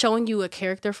showing you a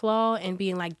character flaw and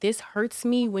being like, this hurts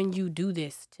me when you do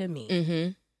this to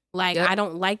me. Like, I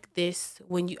don't like this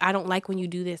I don't like when you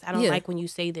do this. I don't like when you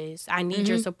say this. I need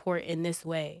your support in this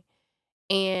way.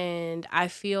 And I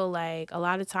feel like a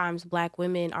lot of times black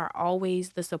women are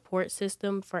always the support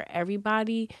system for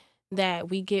everybody that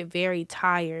we get very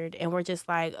tired and we're just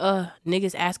like,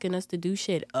 niggas asking us to do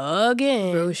shit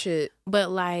again. Real shit.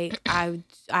 But like,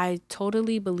 I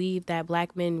totally believe that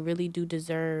Black men really do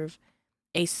deserve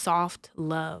a soft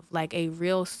love, like a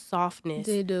real softness.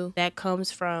 They do. That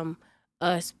comes from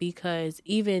us, because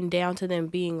even down to them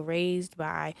being raised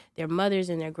by their mothers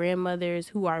and their grandmothers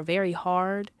who are very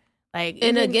hard. Like,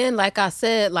 and again, like I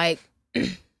said, like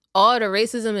all the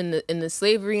racism and the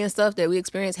slavery and stuff that we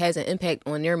experience has an impact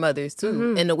on their mothers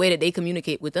too, and the way that they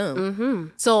communicate with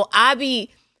them. So I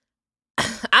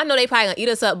know they probably gonna eat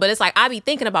us up, but it's like I be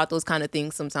thinking about those kind of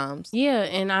things sometimes. Yeah,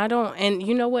 and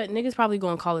you know what? Niggas probably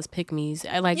gonna call us pick-me's.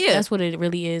 That's what it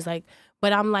really is. Like,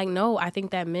 but I'm like, no, I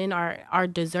think that men are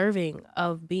deserving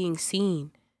of being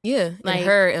seen. Yeah, like, and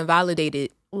heard and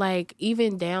validated. Like,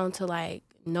 even down to like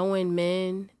knowing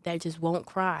men that just won't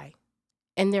cry.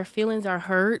 And their feelings are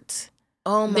hurt.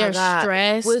 Oh my God. They're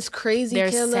stressed. What's crazy,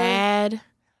 They're Killer? sad.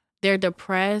 They're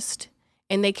depressed.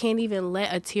 And they can't even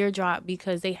let a tear drop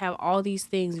because they have all these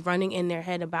things running in their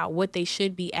head about what they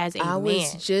should be as a man. I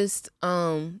was just,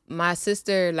 my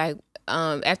sister, like,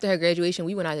 after her graduation,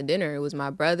 we went out to dinner. It was my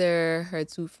brother, her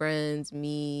 2 friends,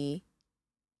 me,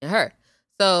 and her.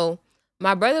 So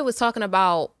my brother was talking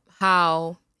about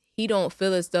how he don't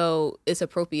feel as though it's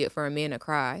appropriate for a man to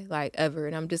cry, like, ever.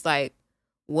 And I'm just like,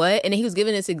 what? And then he was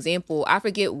giving this example. I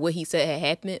forget what he said had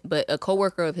happened, but a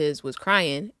coworker of his was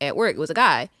crying at work. It was a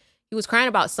guy. He was crying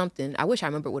about something. I wish I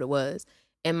remember what it was.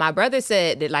 And my brother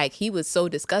said that, like, he was so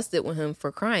disgusted with him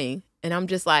for crying. And I'm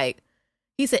just like,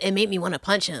 he said, it made me want to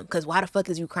punch him because why the fuck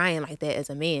is you crying like that as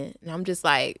a man? And I'm just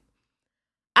like,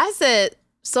 I said,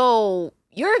 so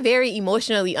you're very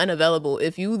emotionally unavailable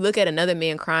if you look at another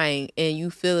man crying and you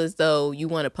feel as though you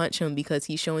want to punch him because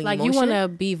he's showing emotion. Like, you want to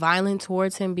be violent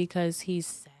towards him because he's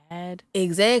sad.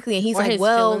 Exactly. And he's like,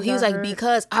 well, he was like, hurt.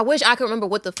 Because I wish I could remember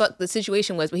what the fuck the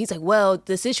situation was, but he's like, well,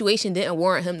 the situation didn't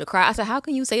warrant him to cry. I said, how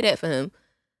can you say that for him?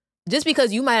 Just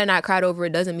because you might have not cried over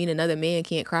it doesn't mean another man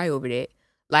can't cry over that.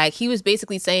 Like, he was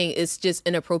basically saying it's just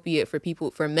inappropriate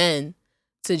for men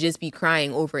to just be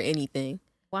crying over anything.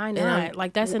 Why not?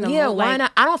 Like, that's in the why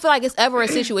not? I don't feel like it's ever a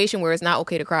situation where it's not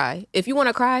okay to cry. If you want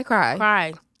to cry, cry.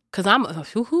 Cry. Because I'm,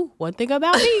 one thing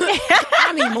about me.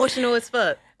 I'm emotional as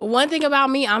fuck. One thing about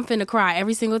me, I'm finna cry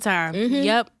every single time.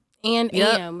 Yep. And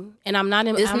am. And I'm not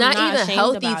It's I'm not even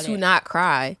healthy to not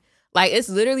cry. Like, it's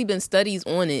literally been studies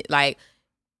on it. Like,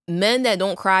 men that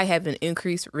don't cry have an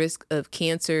increased risk of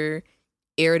cancer,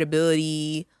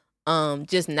 irritability,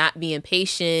 just not being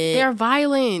patient. They're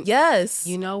violent. Yes.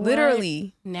 You know what?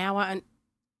 Literally. Now I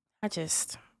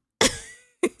just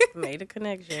made a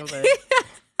connection, but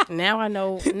now I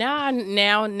know. Now I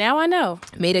know.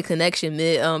 Made a connection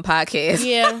mid podcast.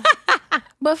 Yeah.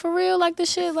 But for real, like, the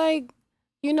shit, like,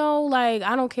 you know, like,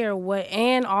 I don't care what.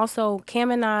 And also,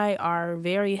 Kam and I are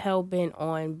very hell-bent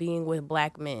on being with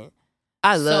Black men.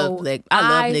 I love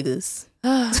niggas.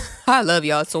 I love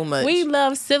y'all so much. We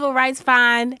love civil rights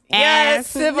fine. Yes,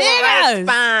 civil rights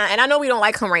fine. And I know we don't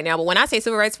like him right now, but when I say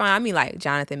civil rights fine, I mean like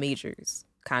Jonathan Majors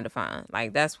kind of fine.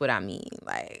 Like, that's what I mean.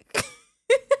 Like,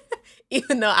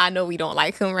 even though I know we don't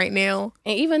like him right now.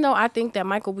 And even though I think that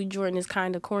Michael B. Jordan is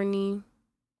kind of corny,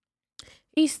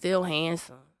 he's still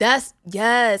handsome.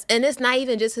 Yes. And it's not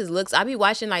even just his looks. I be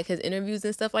watching like his interviews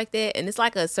and stuff like that. And it's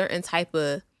like a certain type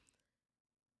of,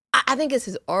 I think it's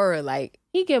his aura, like,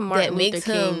 he get Martin Luther makes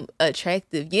King. him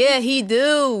attractive. Yeah, he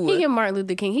do. He get Martin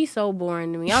Luther King. He's so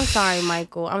boring to me. I'm sorry,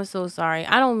 Michael. I'm so sorry.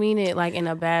 I don't mean it like in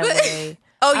a bad way.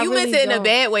 Oh, you meant it in a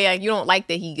bad way. Like, you don't like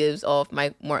that he gives off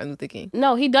Martin Luther King.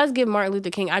 No, he does give Martin Luther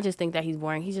King. I just think that he's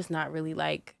boring. He's just not really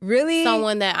like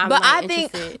someone that I'm but like, I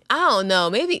think interested. I don't know.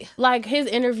 Maybe like his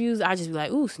interviews, I just be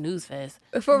like, ooh, snooze fest.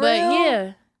 For real. But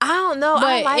yeah, I don't know. But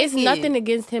I like it's nothing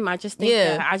against him. I just think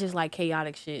that I just like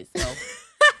chaotic shit. So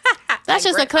that's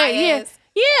like just a clear.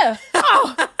 Yeah.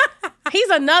 Oh, he's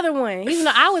another one.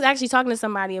 I was actually talking to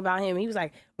somebody about him. He was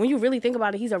like, when you really think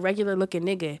about it, he's a regular looking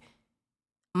nigga.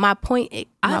 My point is,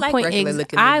 I like regular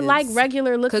looking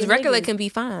niggas. Because regular can be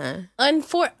fine.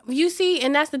 You see,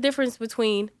 and that's the difference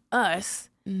between us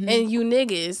and you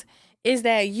niggas, is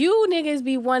that you niggas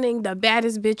be wanting the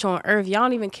baddest bitch on earth. Y'all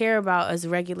don't even care about us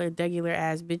regular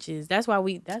ass bitches. That's why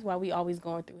we always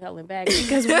going through hell and back,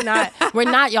 because we're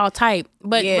not y'all type.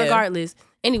 But regardless,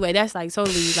 anyway, that's like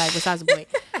totally like besides the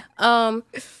point.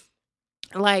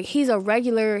 Like, he's a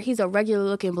regular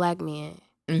looking Black man.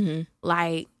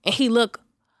 Like, and he look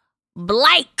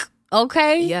black,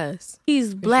 okay? Yes.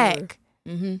 He's black.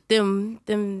 Sure.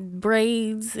 Them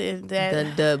braids and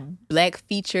that the black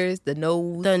features, the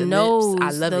nose, lips.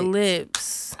 I love the it.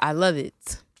 lips. I love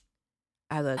it.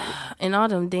 And all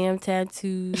them damn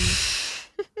tattoos.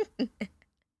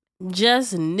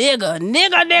 just nigga.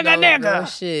 Real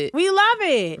shit. We love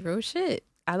it. Real shit.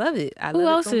 I love it. Who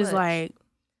else so is much. like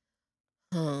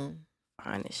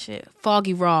fine as shit?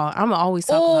 Foggy Raw. I'm always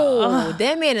talking about.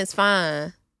 That man is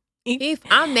fine.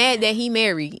 I'm mad that he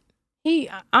married.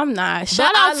 I'm not.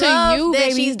 Shout out to you, that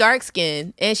baby. She's dark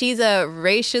skinned and she's a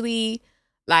racially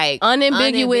like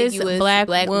unambiguous black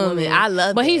woman. I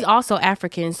love but that. He's also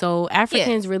African, so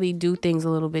Africans really do things a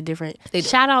little bit different.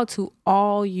 Shout out to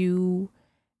all you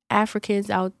Africans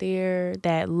out there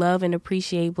that love and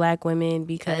appreciate black women,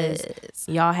 because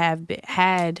y'all have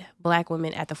had black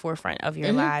women at the forefront of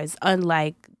your lives,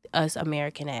 unlike us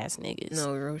American ass niggas.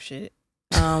 No, real shit.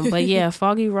 But yeah,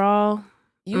 Foggy Raw.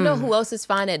 You know who else is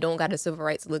fine that don't got a civil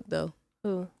rights look though?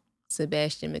 Who?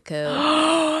 Sebastian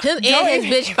McCall. Him and his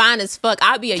bitch fine as fuck.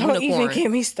 I'll be a unicorn. Don't even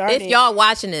get me started. If y'all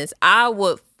watching this, I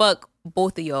would fuck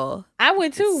both of y'all. I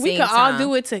would too. We could all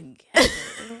do it together.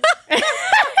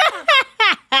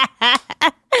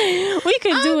 We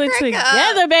could do it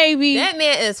together, baby. That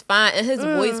man is fine, and his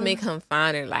voice make him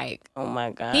finer. Like, oh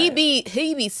my god, he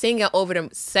be singing over them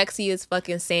sexiest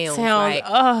fucking sounds. Like,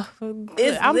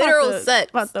 it's I'm literal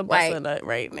sex. About to bust a nut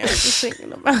right now. Just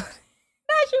thinking about it.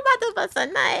 Not you about to bust a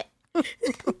nut.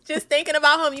 Just thinking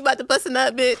about him, you about to bust a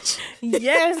nut, bitch.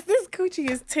 Yes, this coochie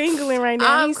is tingling right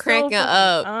now. I'm cracking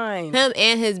up. Fine. Him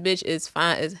and his bitch is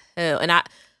fine as hell, and at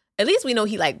least we know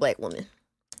he like black women.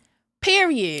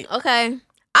 Period. Okay.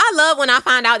 I love when I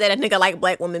find out that a nigga like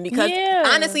black women, because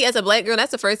honestly, as a black girl,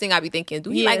 that's the first thing I be thinking. Do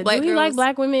he like black girls? Do he like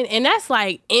black women? And that's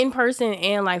like in person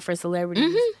and like for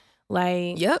celebrities.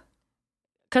 Like, yep.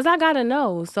 Cause I gotta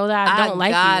know so that I don't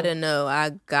like you. I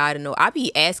gotta know. I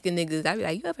be asking niggas, I be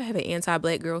like, you ever have an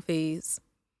anti-black girl phase?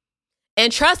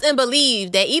 And trust and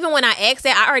believe that even when I ask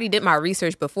that, I already did my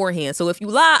research beforehand. So if you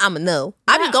lie, I'ma know.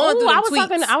 I be going through them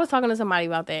tweets. I was talking to somebody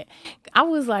about that. I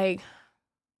was like,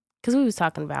 because we was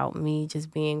talking about me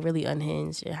just being really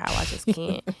unhinged and how I just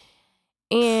can't.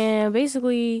 And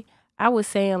basically, I was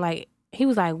saying, like, he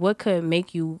was like, what could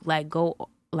make you, like, go,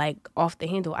 like, off the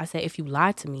handle? I said, if you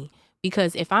lie to me.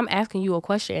 Because if I'm asking you a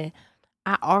question,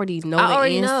 I already know the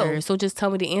answer. So just tell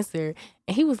me the answer.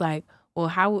 And he was like, well,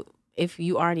 how, if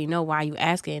you already know, why are you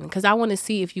asking? Because I want to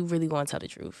see if you really want to tell the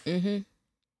truth. And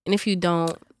if you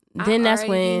don't, then that's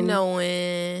when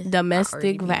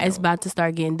domestic is about to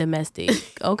start getting domestic.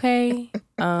 Okay?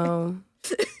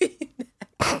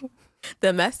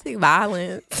 Domestic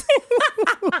violence.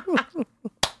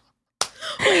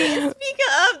 Wait,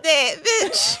 speaking of that,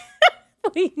 bitch.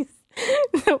 Please.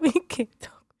 No, we can't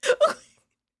talk.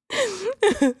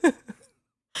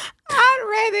 I'd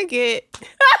rather get...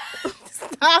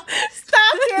 Stop,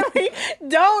 Carrie.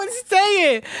 Don't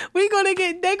say it.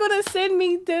 They're gonna send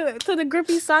me to the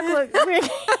Grippy Soccer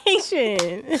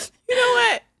vacation. You know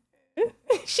what?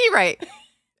 She right.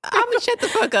 I'm gonna shut the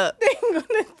fuck up.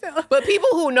 But people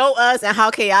who know us and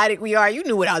how chaotic we are, you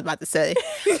knew what I was about to say.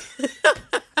 I'm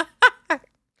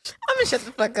gonna shut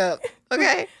the fuck up.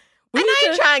 Okay? And I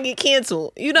ain't trying to get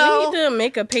canceled, you know? We need to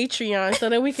make a Patreon so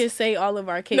that we can say all of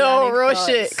our chaotic No, real thoughts.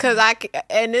 shit. Because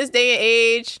in this day and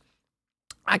age,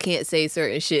 I can't say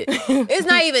certain shit. It's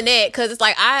not even that, because it's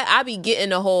like I be getting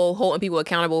the whole holding people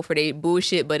accountable for their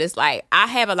bullshit, but it's like I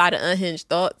have a lot of unhinged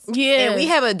thoughts. Yeah, and we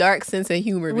have a dark sense of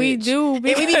humor. We bitch. do. And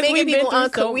we be making people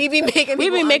uncomfortable. We be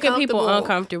making people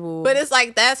uncomfortable. But it's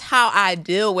like that's how I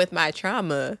deal with my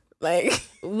trauma. Like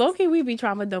low-key, we be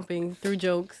trauma dumping through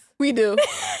jokes. We do.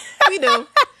 We do.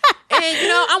 And, you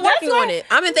know, I'm working on it.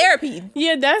 I'm in therapy.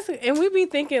 Yeah, and we be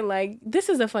thinking, like, this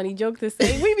is a funny joke to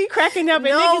say. We be cracking up. And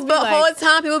no, niggas but be like, whole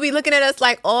time people be looking at us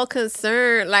like all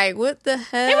concerned. Like, what the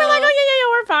hell? They were like, oh, yeah,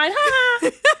 we're fine.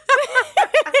 Ha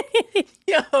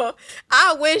ha. Yo,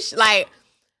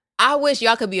 I wish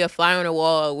y'all could be a fly on the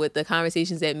wall with the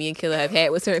conversations that me and Killa have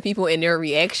had with certain people and their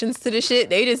reactions to the shit.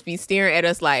 They just be staring at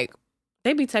us like,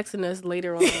 they be texting us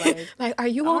later on, like, are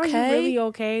you okay? Are you really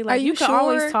okay? Like, are you can sure?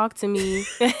 always talk to me.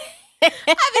 I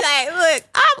be like, look,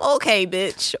 I'm okay,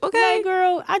 bitch. Okay, like,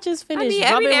 girl, I just finished.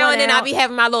 Every now and then I be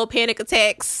having my little panic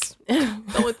attacks,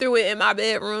 going through it in my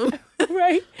bedroom.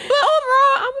 Right. But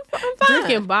overall, I'm fine.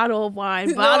 Drinking bottle of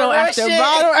wine, bottle after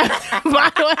bottle.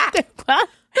 But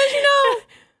you know,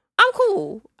 I'm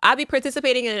cool. I be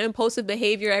participating in impulsive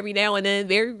behavior every now and then,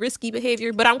 very risky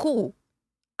behavior, but I'm cool.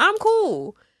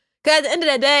 Because at the end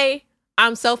of the day,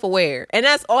 I'm self-aware. And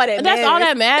that's all that matters. That's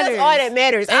all that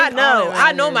matters.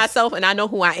 I know myself and I know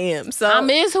who I am. So I'm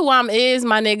is who I'm is,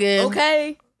 my nigga.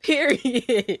 Okay.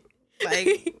 Period.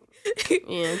 Like,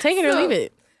 yeah, take it or leave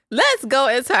it. Let's go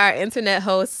into our internet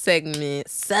host segment.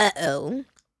 So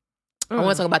I want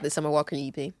to talk about the Summer Walker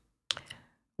EP.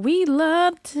 We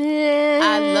loved it.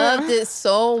 I loved it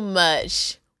so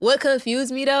much. What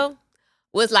confused me though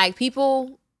was like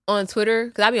people on Twitter,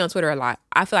 because I be on Twitter a lot.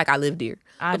 I feel like I live there.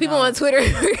 But people on Twitter,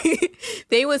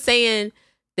 they was saying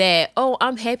that, oh,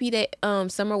 I'm happy that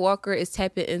Summer Walker is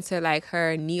tapping into like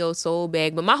her neo soul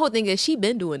bag. But my whole thing is she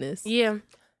been doing this. Yeah.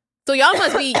 So y'all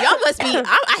must be,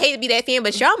 I hate to be that fan,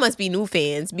 but y'all must be new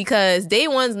fans because day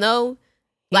ones know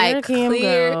like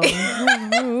clear.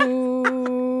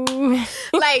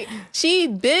 Like she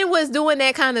was doing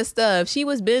that kind of stuff. She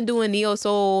was been doing neo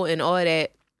soul and all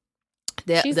that.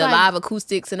 The like, live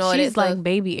acoustics and all that. She's like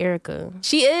baby Erica.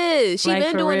 She is. She like,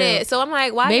 been doing real. That. So I'm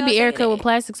like, why? Baby Erica with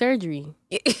plastic surgery.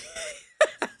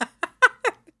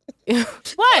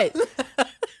 What?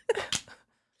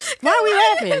 Why are we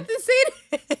laughing? To say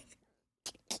that?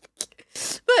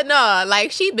 But no,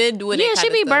 like she been doing that. Yeah, she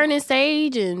be burning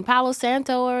sage and Palo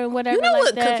Santo or whatever. You know like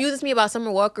what that? Confuses me about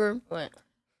Summer Walker? What?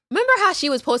 Remember how she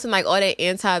was posting like all that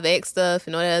anti-vax stuff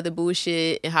and all that other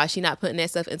bullshit and how she not putting that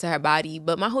stuff into her body?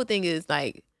 But my whole thing is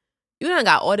like, you done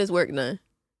got all this work done,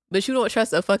 but you don't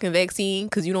trust a fucking vaccine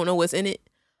because you don't know what's in it.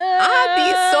 I'd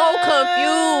be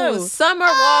so confused. Summer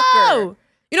Walker.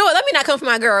 You know what? Let me not come for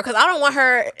my girl because I don't want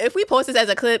her. If we post this as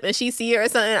a clip and she see it or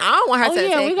something, I don't want her to.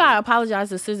 Yeah, we gotta apologize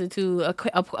to SZA too.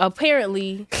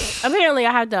 Apparently,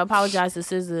 I have to apologize to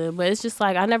SZA, but it's just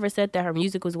like I never said that her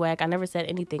music was whack. I never said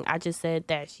anything. I just said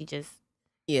that she just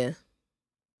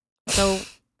So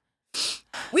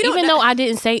even though I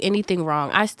didn't say anything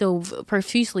wrong, I still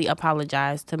profusely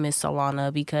apologize to Miss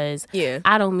Solana because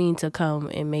I don't mean to come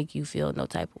and make you feel no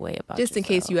type of way about just in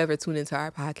yourself. case you ever tune into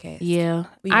our podcast. Yeah,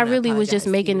 I really was just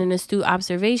making an astute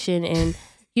observation, and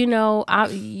you know,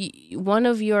 one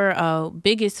of your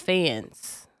biggest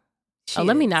fans.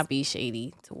 Let me not be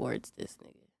shady towards this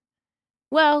nigga.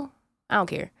 Well, I don't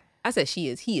care. I said she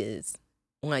is. He is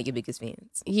one of your biggest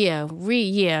fans. Yeah,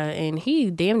 and he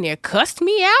damn near cussed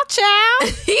me out,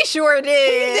 child. He sure did.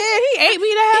 He did. He ate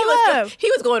me the hell up.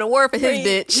 He was going to war for his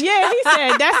bitch. Yeah, he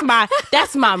said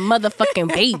that's my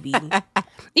motherfucking baby.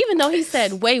 Even though he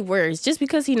said way worse, just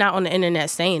because he not on the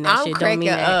internet saying that shit don't mean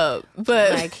that. Up,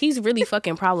 but like he's really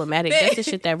fucking problematic. That's the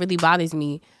shit that really bothers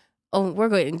me. Oh, we're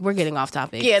getting off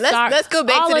topic. Yeah, let's go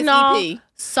back to this EP.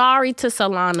 Sorry to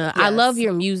Solana. Yes. I love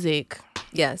your music.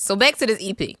 Yes. So back to this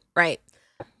EP, right?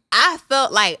 I feel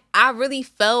like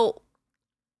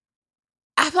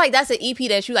that's an EP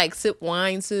that you like sip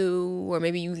wine to, or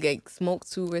maybe you like smoke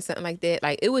to, or something like that.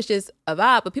 Like it was just a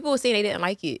vibe, but people were saying they didn't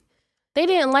like it. They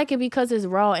didn't like it because it's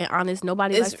raw and honest.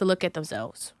 Nobody likes to look at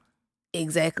themselves.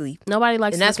 Exactly. Nobody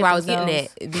likes to look at themselves. And that's where I was getting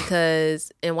at,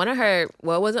 because in one of her,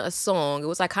 well, it wasn't a song. It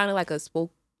was like kind of like a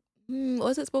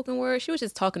was it spoken word? She was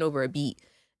just talking over a beat.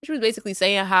 She was basically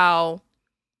saying how,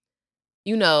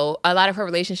 you know, a lot of her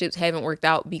relationships haven't worked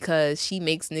out because she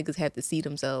makes niggas have to see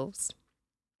themselves.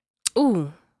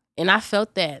 Ooh, and I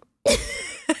felt that.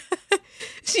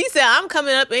 She said, I'm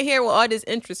coming up in here with all this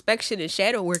introspection and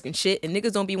shadow work and shit, and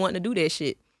niggas don't be wanting to do that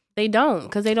shit. They don't,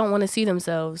 because they don't want to see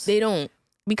themselves. They don't.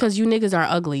 Because you niggas are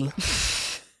ugly.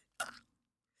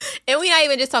 And we not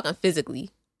even just talking physically.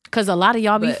 Because a lot of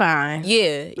y'all be fine.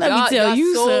 Yeah. Let me tell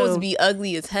you souls be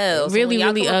ugly as hell. So really,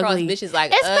 really ugly. Bitches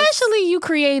like especially you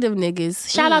creative niggas.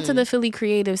 Shout out to the Philly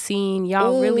creative scene.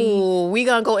 Y'all really. We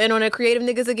gonna go in on the creative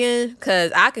niggas again?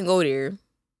 Because I can go there.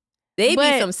 They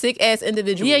be some sick ass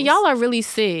individuals. Yeah, y'all are really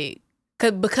sick.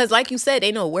 Because like you said,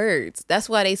 they know words. That's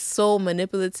why they so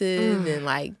manipulative and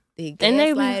like they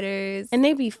gaslighters. And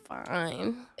they be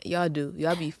fine. Y'all do.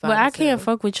 Y'all be fine. But I can't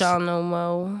fuck with y'all no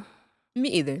more. Me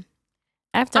either.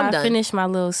 After I finish my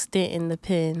little stint in the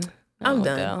pen, I'm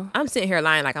done. Go. I'm sitting here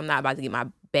lying like I'm not about to get my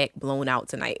back blown out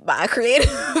tonight by a creative.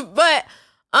 But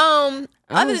other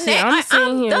than that,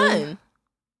 I'm done.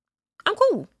 I'm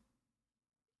cool.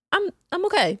 I'm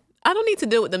okay. I don't need to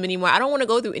deal with them anymore. I don't want to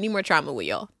go through any more trauma with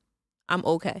y'all. I'm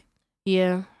okay.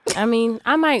 Yeah. I mean,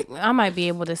 I might be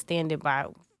able to stand it by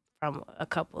from a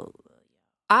couple.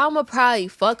 I'ma probably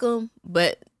fuck them,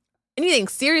 but anything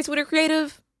serious with a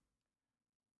creative,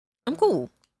 I'm cool.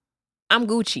 I'm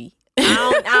Gucci.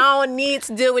 I don't need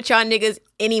to deal with y'all niggas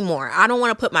anymore. I don't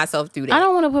want to put myself through that. I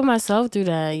don't want to put myself through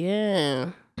that.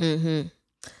 Yeah. Mm-hmm.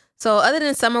 So other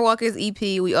than Summer Walker's EP,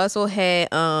 we also had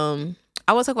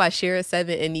I want to talk about Shara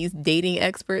 7 and these dating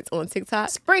experts on TikTok.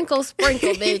 Sprinkle,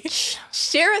 bitch.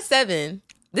 Shara 7.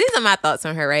 These are my thoughts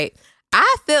on her, right?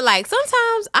 I feel like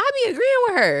sometimes I be agreeing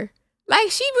with her.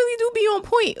 Like, she really do be on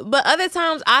point. But other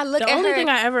times I look at her. The only thing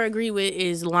I ever agree with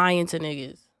is lying to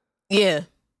niggas. Yeah,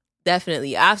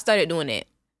 definitely. I've started doing that.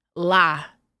 Lie.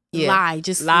 Yeah. Lie.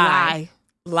 Just lie.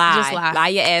 Just lie. Lie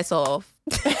your ass off.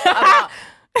 About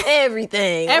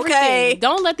everything. Okay.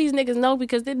 Don't let these niggas know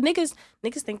because the niggas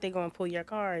think they gonna pull your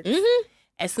cards. Mm-hmm.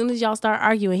 as soon as y'all start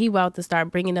arguing, he about to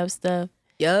start bringing up stuff.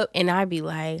 Yep. And I'd be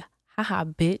like, haha,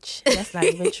 bitch. That's not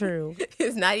even true.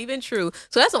 It's not even true.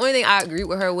 So that's the only thing I agree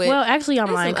with her with. Well, actually,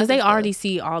 I'm lying because they already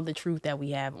see all the truth that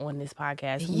we have on this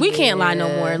podcast. Yeah. We can't lie no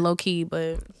more, low key,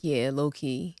 but yeah, low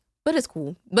key. But it's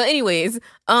cool. But anyways,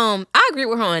 I agree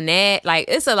with her on that. Like,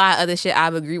 it's a lot of other shit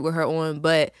I've agreed with her on,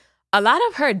 but a lot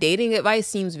of her dating advice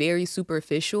seems very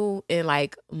superficial and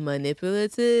like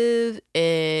manipulative,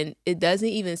 and it doesn't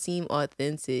even seem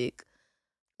authentic.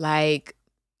 Like,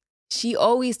 she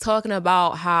always talking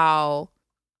about how,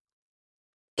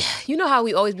 you know how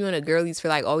we always be on the girlies for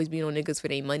like always being on niggas for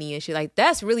their money and shit. Like,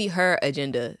 that's really her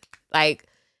agenda. Like,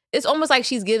 it's almost like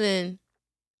she's giving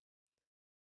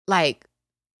like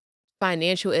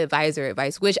financial advisor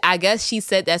advice, which I guess she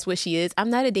said that's what she is. I'm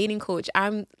not a dating coach.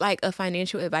 I'm like a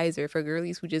financial advisor for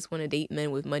girlies who just want to date men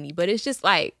with money. But it's just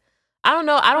like, I don't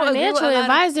know. I don't agree with financial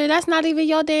advisor. That's not even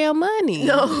your damn money.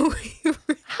 No.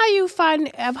 How you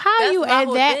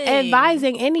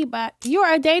advising anybody?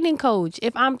 You're a dating coach.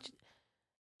 If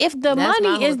the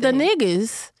money is the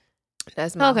niggas.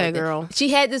 That's my okay, girl. She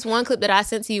had this one clip that I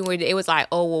sent to you where it was like,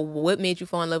 oh, well, what made you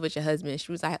fall in love with your husband?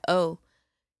 She was like, oh,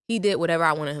 he did whatever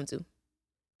I wanted him to.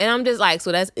 And I'm just like,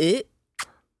 so that's it?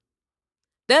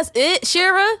 That's it,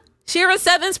 Shira? Shira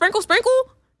 7, sprinkle?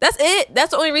 That's it?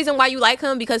 That's the only reason why you like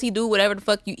him? Because he do whatever the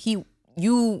fuck he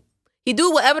do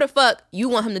whatever the fuck you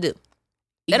want him to do.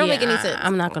 That don't make any sense.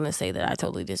 I'm not going to say that I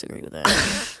totally disagree with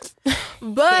that.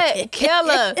 But,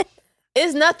 Kayla,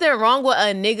 it's nothing wrong with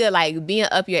a nigga like being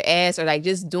up your ass or like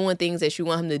just doing things that you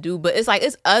want him to do. But it's like,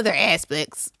 it's other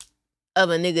aspects of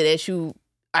a nigga that you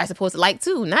are supposed to like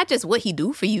too, not just what he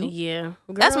do for you. Yeah,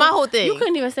 girl, that's my whole thing. You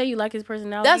couldn't even say you like his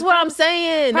personality. That's what I'm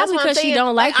saying. Probably because she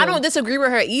don't like him. I don't disagree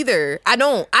with her either. I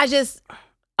don't. I just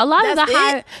a lot of the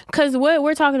high, because what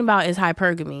we're talking about is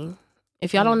hypergamy.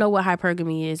 If y'all don't know what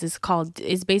hypergamy is,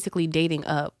 it's basically dating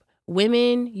up.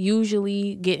 Women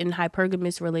usually get in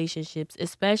hypergamous relationships,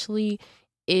 especially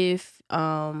if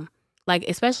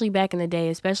especially back in the day,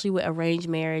 especially with arranged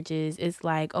marriages. It's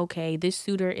like, okay, this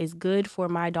suitor is good for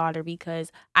my daughter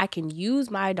because I can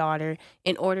use my daughter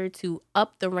in order to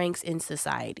up the ranks in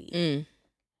society.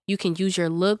 You can use your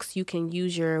looks, you can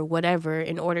use your whatever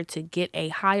in order to get a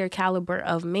higher caliber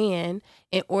of man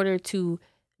in order to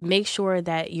make sure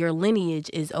that your lineage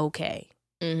is okay.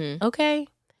 Mm-hmm. Okay?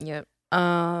 Yep.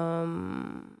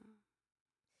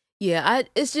 Yeah,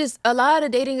 it's just a lot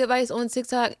of dating advice on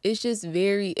TikTok. It's just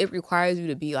it requires you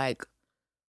to be like,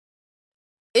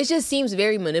 it just seems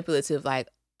very manipulative. Like,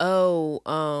 oh,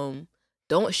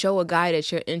 don't show a guy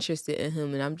that you're interested in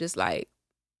him. And I'm just like,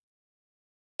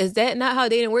 is that not how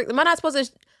dating works? Am I not supposed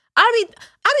to? I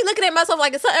be looking at myself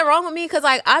like, is something wrong with me? Because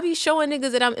like, I be showing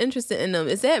niggas that I'm interested in them.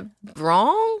 Is that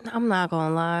wrong? I'm not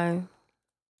gonna lie.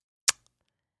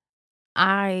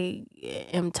 I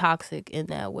am toxic in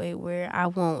that way where I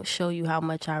won't show you how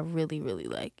much I really, really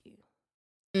like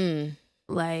you.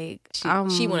 Like,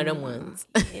 she one of them ones.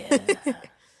 Yeah.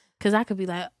 Because I could be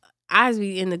like, I'd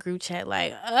be in the group chat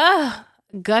like,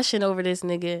 gushing over this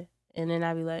nigga. And then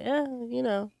I'd be like, you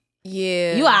know.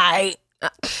 Yeah. You all right.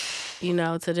 You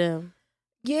know, to them.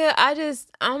 Yeah,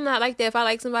 I'm not like that. If I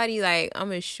like somebody, like, I'm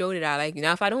going to show that I like you.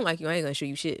 Now, if I don't like you, I ain't going to show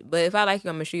you shit. But if I like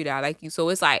you, I'm going to show you that I like you. So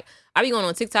it's like, I be going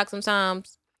on TikTok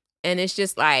sometimes, and it's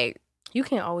just like, you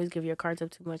can't always give your cards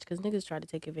up too much because niggas try to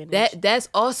take advantage. That's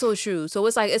also true. So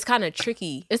it's like, it's kind of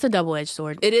tricky. It's a double-edged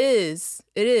sword. It is.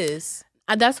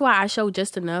 That's why I show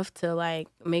just enough to, like,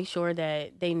 make sure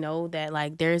that they know that,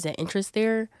 like, there's an interest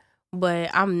there. But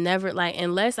I'm never, like,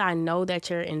 unless I know that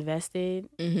you're invested,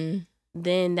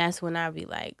 then that's when I be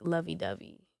like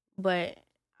lovey-dovey. But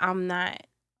I'm not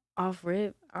off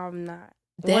rip. I'm not.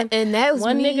 One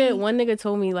nigga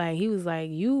told me, like, he was like,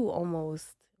 you almost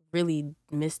really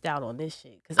missed out on this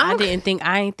shit. Because I ain't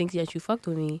think that you fucked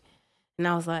with me. And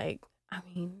I was like, I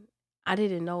mean, I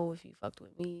didn't know if you fucked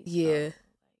with me. Yeah. So,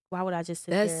 why would I just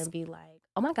sit there and be like,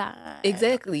 oh my God.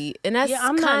 Exactly. And that's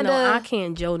I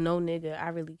can't Joe no nigga. I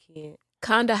really can't.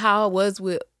 Kind of how it was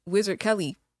with Wizard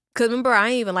Kelly. Because remember,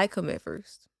 I ain't even like him at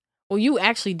first. Well, you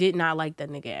actually did not like that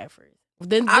nigga at first.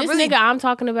 Nigga I'm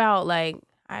talking about, like,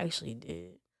 I actually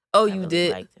did. Oh, you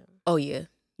did? Liked him. Oh, yeah.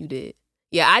 You did.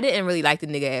 Yeah, I didn't really like the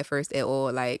nigga at first at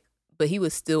all. Like, but he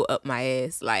was still up my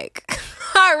ass. Like,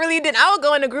 I really didn't. I would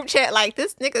go in the group chat like,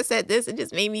 this nigga said this. It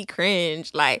just made me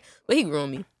cringe. Like, but he grew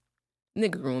on me.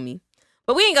 Nigga grew on me.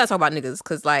 But we ain't gotta talk about niggas,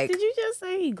 because, like... Did you just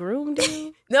say he groomed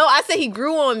you? No, I said he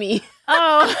grew on me.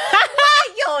 Oh.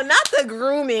 Yo, not the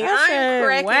grooming. I'm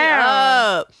cracking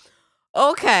up.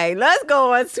 Okay, let's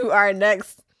go on to our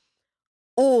next...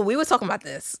 Oh, we were talking about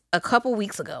this a couple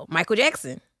weeks ago. Michael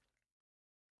Jackson.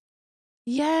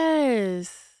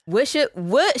 Yes. What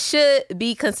should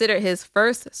be considered his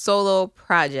first solo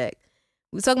project?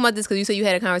 We were talking about this because you said you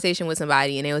had a conversation with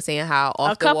somebody and they were saying how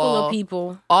a couple of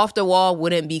people Off the Wall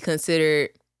wouldn't be considered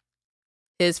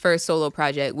his first solo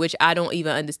project, which I don't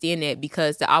even understand that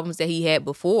because the albums that he had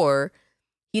before,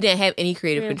 he didn't have any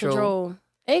creative control.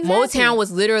 Exactly. Motown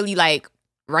was literally like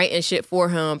writing shit for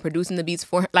him, producing the beats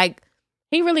for him. Like,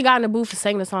 he really got in the booth and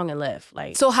sang the song and left.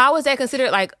 Like, so how is that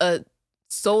considered like a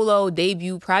solo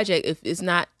debut project if it's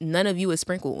not, none of you is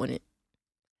sprinkled on it?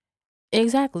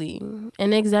 Exactly.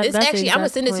 And it's actually, I'm gonna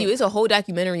send it to you. It's a whole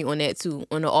documentary on that too,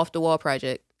 on the Off the Wall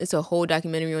project. It's a whole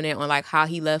documentary on that, on like how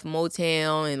he left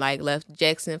Motown and like left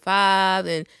Jackson 5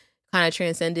 and kind of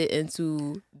transcended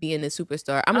into being a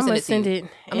superstar. I'm gonna send it.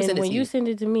 And when you send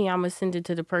it to me, I'm gonna send it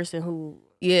to the person who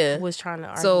was trying to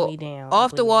argue me down.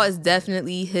 Off the Wall is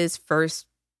definitely his first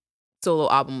solo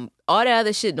album. All that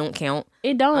other shit don't count.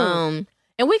 It don't.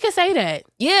 And we could say that.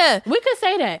 Yeah. We could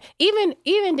say that.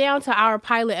 Even down to our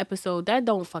pilot episode, that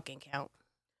don't fucking count.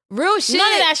 Real shit.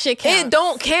 None of that shit counts. It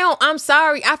don't count. I'm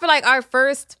sorry. I feel like our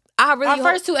first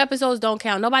 2 episodes don't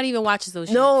count. Nobody even watches those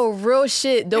shit. No, real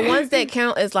shit. The ones that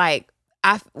count is like,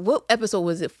 what episode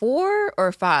was it? 4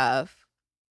 or 5?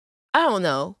 I don't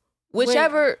know.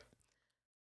 Whichever.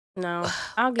 No.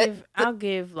 I'll give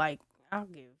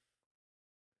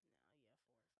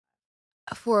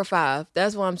 4 or 5.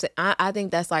 That's what I'm saying. I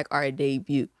think that's like our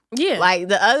debut. Yeah. Like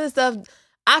the other stuff,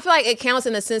 I feel like it counts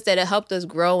in the sense that it helped us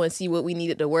grow and see what we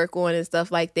needed to work on and stuff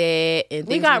like that. And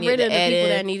we got rid of the people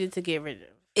that needed to get rid of.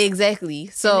 Exactly.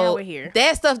 So now we're here.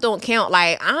 That stuff don't count.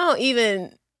 Like I don't even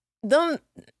it don't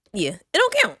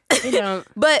count. It don't.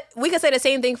 But we could say the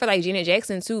same thing for like Janet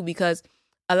Jackson too, because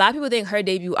a lot of people think her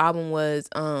debut album was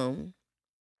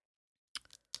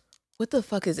what the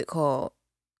fuck is it called?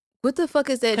 What the fuck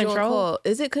is that joint called?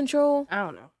 Is it Control? I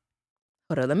don't know.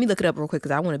 Hold on, let me look it up real quick because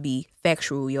I want to be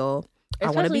factual, y'all. I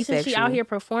want to be since factual. She out here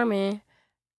performing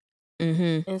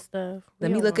and stuff. Let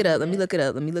me look it up. Give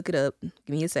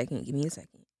me a second.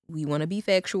 We want to be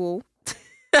factual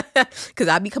because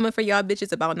I be coming for y'all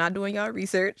bitches about not doing y'all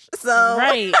research. So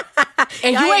right,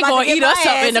 and you ain't gonna eat us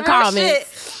up in the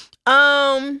comments.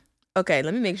 Shit. Okay,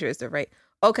 let me make sure it's the right.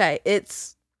 Okay,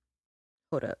 it's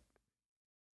hold up.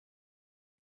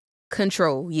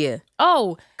 Control, yeah.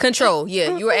 Oh. Control,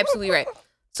 yeah. You were absolutely right.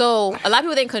 So, a lot of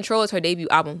people think Control is her debut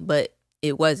album, but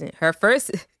it wasn't. Her first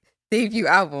debut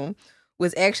album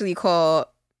was actually called,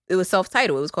 it was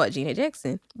self-titled. It was called Janet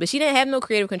Jackson. But she didn't have no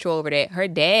creative control over that. Her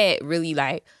dad really,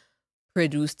 like,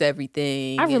 produced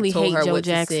everything. I really hate Joe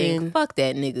Jackson. Fuck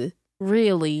that nigga.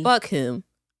 Really? Fuck him.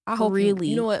 I hope really.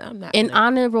 You know what? I'm not. An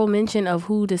honorable mention of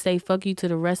who to say fuck you to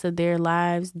the rest of their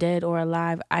lives, dead or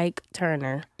alive, Ike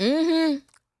Turner. Mm-hmm.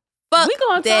 Fuck we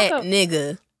gonna that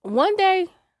nigga. One day,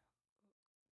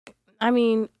 I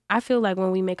mean, I feel like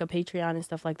when we make a Patreon and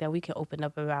stuff like that, we can open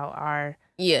up about our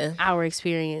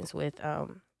experience with, all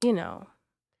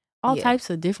types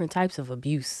of different types of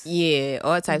abuse. Yeah,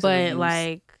 all types of abuse. But,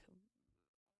 like,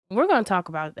 we're going to talk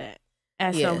about that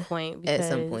at some point. Because, at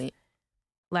some point.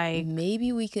 Like,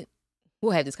 maybe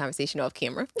we'll have this conversation off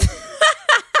camera.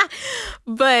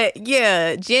 But,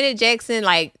 yeah, Janet Jackson,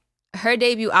 like, her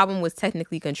debut album was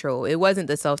technically Control. It wasn't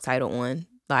the self-titled one.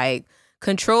 Like,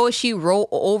 Control, she wrote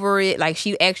over it. Like,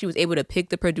 she actually was able to pick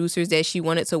the producers that she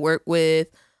wanted to work with.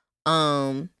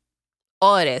 All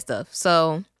of that stuff.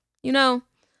 So, So,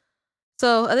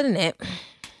 other than that,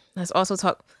 let's also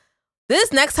talk.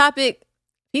 This next topic,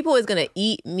 people is going to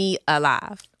eat me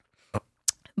alive.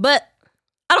 But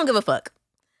I don't give a fuck.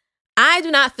 I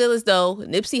do not feel as though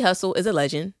Nipsey Hussle is a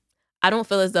legend. I don't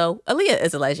feel as though Aaliyah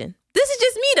is a legend. This is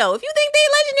just me, though. If you think they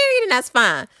legendary, then that's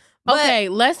fine. But okay,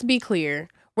 let's be clear.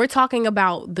 We're talking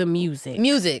about the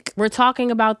music. We're talking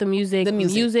about the music. The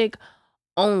music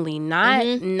only,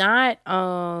 not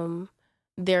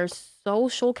their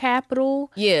social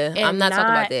capital. Yeah, I'm not talking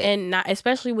about that. And not,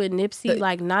 especially with Nipsey,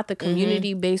 like not the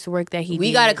community-based work that he did.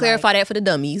 We got to clarify that for the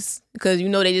dummies because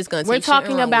they just going to we're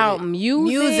talking about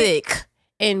music.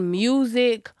 And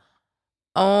music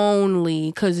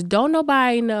only, because don't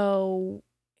nobody know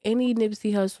any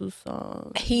Nipsey Hussle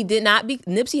song.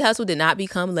 Nipsey Hussle did not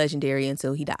become legendary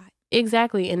until he died.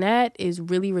 Exactly. And that is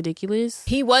really ridiculous.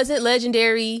 He wasn't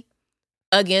legendary,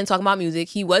 again, talking about music.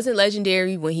 He wasn't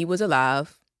legendary when he was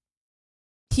alive.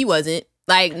 He wasn't.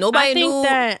 Like, nobody knew.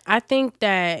 I think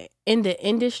that in the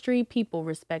industry, people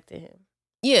respected him.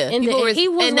 Yeah. And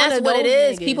that's what it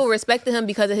is. Niggas. People respected him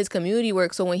because of his community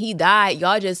work. So when he died,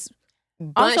 y'all just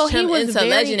bunched him into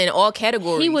legend in all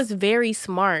categories. He was very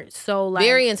smart. So like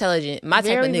very intelligent. My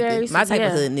type of nigga. My type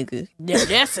of hood nigga. Yeah,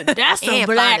 that's a black king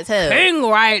right there.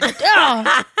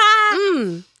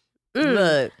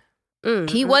 Look,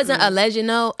 he wasn't a legend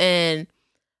though, and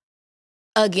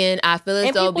again, I feel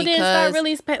as though people because didn't start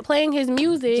really playing his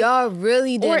music, y'all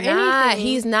really did not. Anything.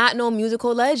 He's not no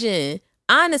musical legend,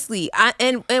 honestly.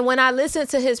 And when I listened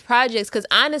to his projects, because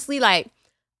honestly, like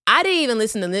I didn't even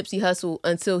listen to Nipsey Hussle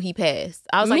until he passed.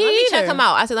 I was like, let me check him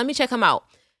out. I said, let me check him out.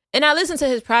 And I listened to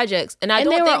his projects, and they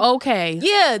were okay.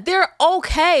 Yeah, they're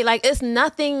okay. Like it's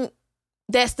nothing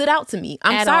that stood out to me.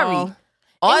 I'm sorry.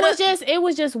 It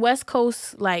was just West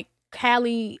Coast, like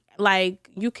Cali, like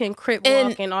you can crip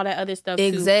walk and all that other stuff too.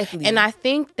 Exactly. And I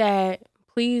think that,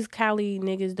 please Cali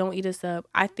niggas don't eat us up,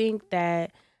 I think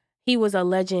that he was a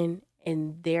legend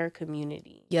in their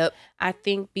community. Yep. I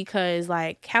think because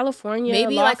like California,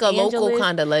 maybe Los like a Angeles, local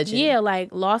kind of legend. Yeah, like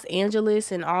Los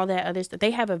Angeles and all that other stuff.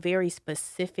 They have a very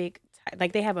specific,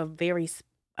 like they have a very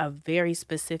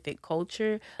specific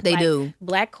culture. They like, do.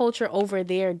 Black culture over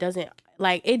there doesn't,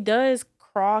 like, it does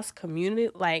cross community,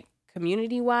 like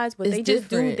community wise, but it's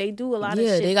they do a lot of shit.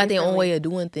 Yeah, they got their own way of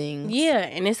doing things. Yeah,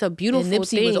 and it's a beautiful and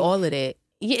Nipsey thing. was all of that.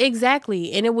 Yeah,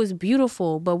 exactly. And it was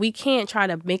beautiful, but we can't try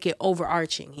to make it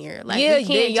overarching here. Like, yeah, we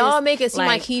can't y'all make it seem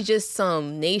like he's just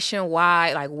some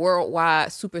nationwide, like worldwide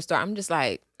superstar. I'm just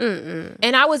like,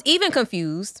 And I was even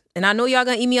confused, and I know y'all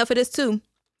gonna eat me up for this too,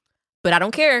 but I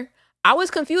don't care. I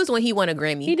was confused when he won a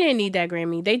Grammy. He didn't need that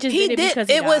Grammy. They just did it because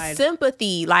he died. Was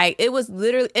sympathy. Like, it was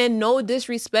literally, and no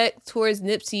disrespect towards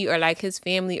Nipsey or like his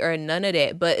family or none of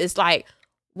that. But it's like,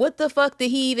 what the fuck did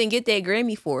he even get that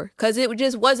Grammy for? Because it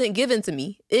just wasn't given to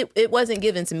me. It wasn't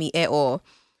given to me at all.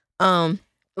 Lauren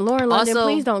London,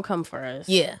 please don't come for us.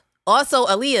 Yeah. Also,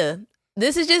 Aaliyah,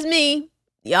 this is just me.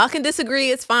 Y'all can disagree.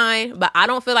 It's fine. But I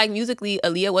don't feel like musically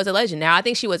Aaliyah was a legend. Now, I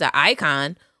think she was an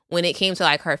icon when it came to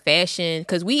like her fashion,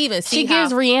 because we even see she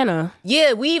gives Rihanna.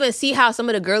 Yeah, we even see how some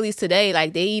of the girlies today,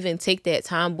 like they even take that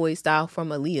tomboy style from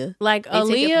Aaliyah. Like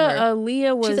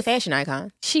Aaliyah was, she's a fashion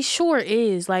icon. She sure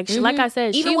is. Like like I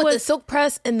said, even with the silk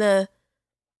press and the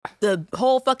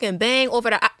whole fucking bang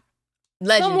over the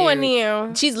legendary. Come on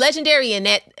now. She's legendary in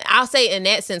that. I'll say in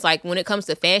that sense, like when it comes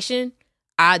to fashion,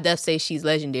 I definitely say she's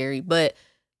legendary. But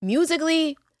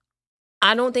musically,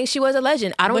 I don't think she was a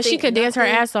legend. But she could dance her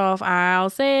ass off.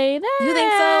 I'll say that. You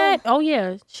think so? Oh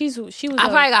yeah, she was. I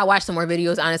probably gotta watch some more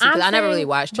videos, honestly, because I never really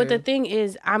watched her. But the thing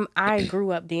is, I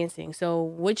grew up dancing.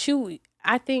 So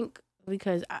I think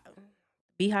because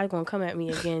Beehive gonna come at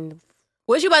me again.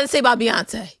 What you about to say about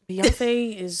Beyonce?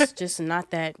 Beyonce is just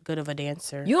not that good of a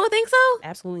dancer. You don't think so?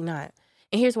 Absolutely not.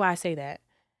 And here's why I say that.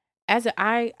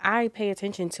 I pay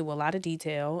attention to a lot of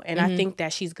detail, and I think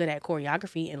that she's good at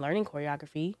choreography and learning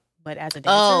choreography. But as a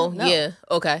dancer, no. Yeah,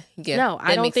 okay, yeah. No,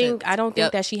 I don't think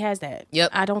that she has that. Yep,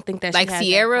 I don't think that like she has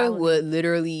Sierra that would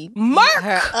literally mark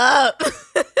her up.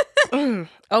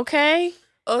 Okay.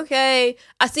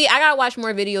 I see. I gotta watch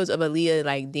more videos of Aaliyah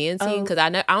like dancing because I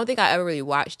don't think I ever really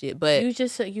watched it. But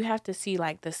you have to see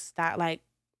like the style. Like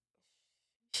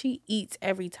she eats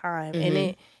every time,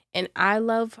 and I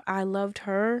loved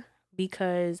her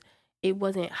because it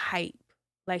wasn't hype.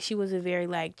 Like she was a very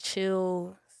like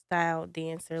chill style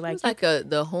dancer, like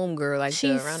the homegirl, like she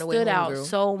the around the way stood out girl.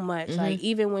 so much. Like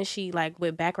even when she like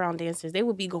with background dancers, they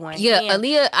would be going.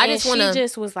 Aaliyah. She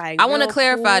just was like. I want to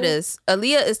clarify this.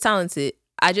 Aaliyah is talented.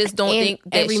 I just don't think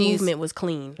that every movement was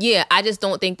clean. Yeah, I just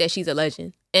don't think that she's a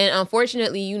legend. And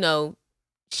unfortunately,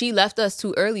 she left us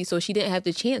too early, so she didn't have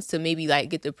the chance to maybe like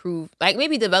get to prove, like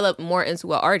maybe develop more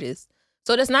into an artist.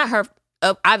 So that's not her.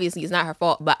 Obviously, it's not her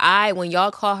fault. But when y'all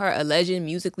call her a legend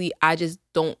musically, I just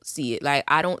don't see it. Like,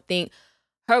 I don't think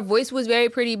her voice was very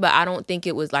pretty, but I don't think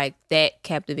it was like that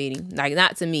captivating. Like,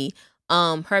 not to me.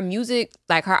 Her music,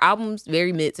 like her albums,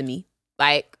 very mid to me.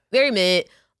 Like, very mid.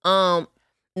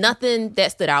 Nothing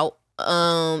that stood out.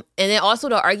 And then also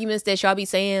the arguments that y'all be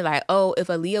saying, like, oh, if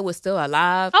Aaliyah was still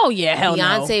alive,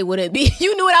 Beyonce wouldn't be.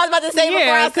 You knew what I was about to say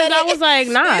before I said it. I was like,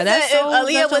 nah, that's if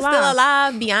Aaliyah was still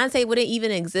alive, Beyonce wouldn't even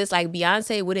exist. Like,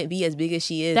 Beyonce wouldn't be as big as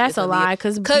she is. That's a lie,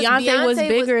 because Beyonce was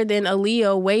bigger than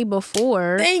Aaliyah way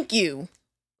before. Thank you.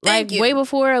 Way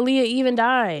before Aaliyah even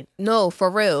died. No,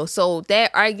 for real. So that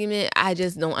argument, I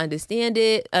just don't understand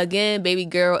it. Again, baby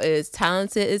girl is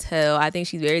talented as hell. I think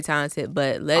she's very talented,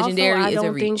 but legendary is a reach. I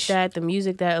don't think that the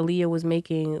music that Aaliyah was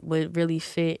making would really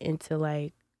fit into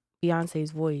like Beyonce's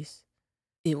voice.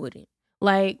 It wouldn't.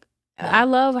 Like, I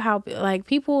love how like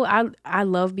people. I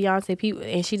love Beyonce, people,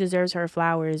 and she deserves her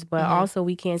flowers. But also,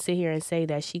 we can't sit here and say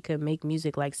that she could make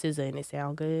music like SZA and it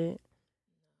sound good.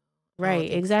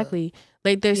 Right, exactly. So.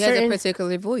 Like there's has a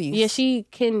particular voice. Yeah, she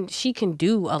can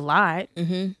do a lot,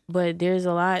 but there's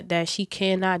a lot that she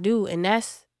cannot do, and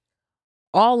that's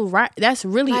all right. That's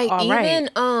really like, all right.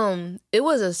 Even it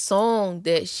was a song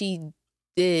that she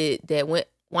did that went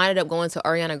winded up going to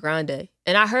Ariana Grande.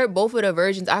 And I heard both of the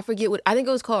versions. I forget I think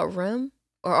it was called REM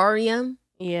or REM.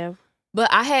 Yeah. But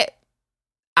I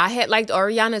had liked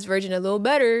Ariana's version a little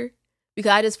better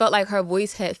because I just felt like her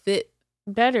voice had fit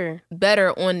better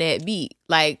on that beat.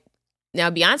 Like, now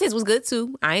Beyonce's was good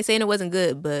too. I ain't saying it wasn't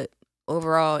good, but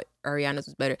overall Ariana's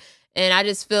was better. And I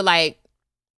just feel like,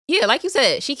 yeah, like you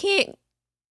said,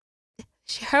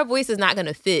 her voice is not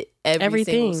gonna fit every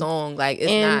single song. Like,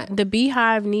 it's not. The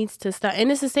Beehive needs to stop.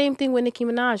 And it's the same thing with Nicki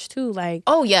Minaj too. Like,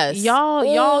 oh yes,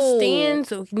 y'all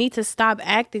stands need to stop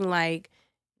acting like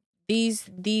these.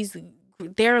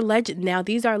 They're legend now.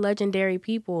 These are legendary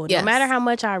people. Yes. No matter how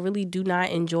much I really do not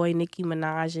enjoy Nicki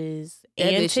Minaj's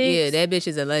antics, that bitch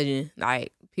is a legend.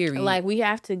 Like, period. Like, we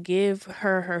have to give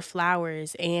her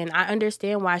flowers, and I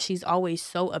understand why she's always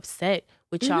so upset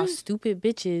with y'all stupid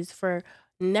bitches for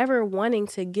never wanting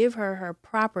to give her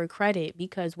proper credit,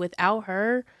 because without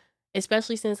her,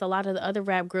 especially since a lot of the other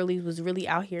rap girlies was really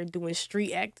out here doing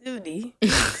street activity.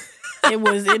 It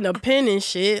was in the pen and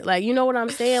shit. Like, you know what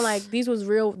I'm saying? Like, these was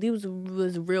real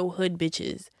hood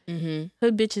bitches. Mm-hmm.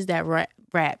 Hood bitches that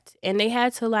rapped. And they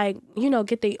had to, like, you know,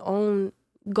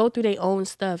 go through their own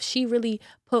stuff. She really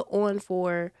put on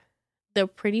for the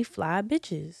pretty fly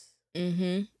bitches.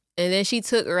 Mm-hmm. And then she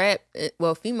took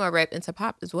female rap into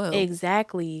pop as well.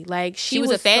 Exactly. Like, she was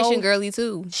a fashion girly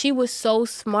too. She was so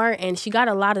smart, and she got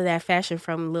a lot of that fashion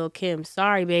from Lil' Kim.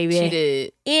 Sorry, baby. She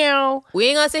did. Ew. We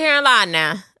ain't gonna sit here and lie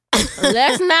now.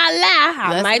 Let's not lie.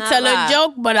 I might tell a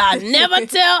joke, but I'll never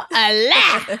tell a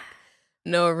lie.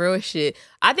 No, real shit.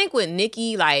 I think with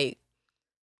Nicki, like,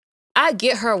 I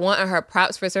get her wanting her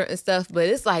props for certain stuff, but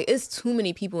it's like, it's too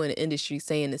many people in the industry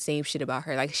saying the same shit about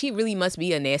her. Like, she really must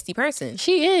be a nasty person.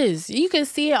 She is. You can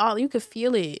see it all. You can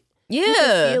feel it. Yeah. You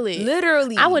can feel it.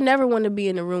 Literally. I would never want to be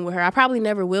in the room with her. I probably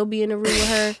never will be in the room with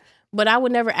her, but I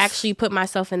would never actually put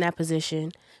myself in that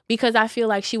position. Because I feel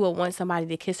like she would want somebody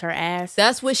to kiss her ass.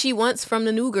 That's what she wants from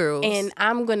the new girls. And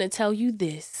I'm going to tell you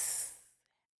this.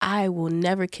 I will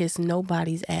never kiss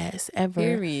nobody's ass ever.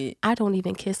 Period. I don't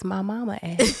even kiss my mama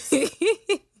ass.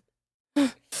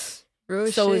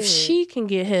 Real so shit. If she can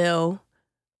get hell,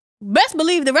 best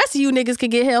believe the rest of you niggas can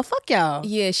get hell. Fuck y'all.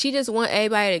 Yeah, she just want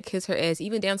everybody to kiss her ass,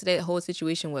 even down to that whole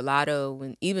situation with Lotto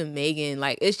and even Megan.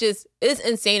 Like, it's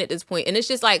insane at this point. And it's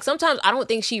just like, sometimes I don't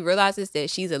think she realizes that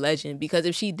she's a legend, because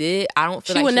if she did, I don't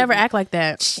feel like she would never act like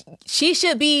that. She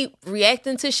should be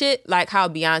reacting to shit like how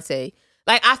Beyonce,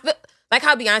 like, I feel like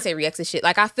how Beyonce reacts to shit.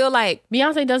 Like, I feel like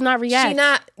Beyonce does not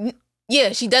react.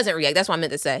 She doesn't react. That's what I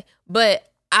meant to say. But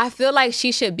I feel like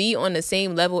she should be on the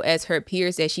same level as her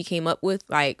peers that she came up with,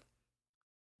 like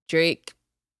Drake,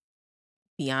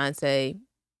 Beyonce,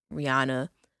 Rihanna.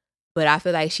 But I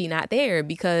feel like she not there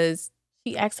because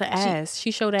she acts her ass.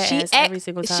 She showed that ass every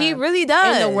single time. She really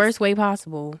does. In the worst way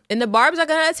possible. And the Barbs are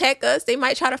going to attack us. They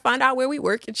might try to find out where we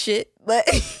work and shit. But...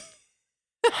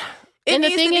 And the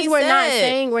thing is,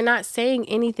 we're not saying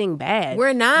anything bad.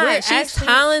 We're not. She's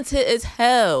talented as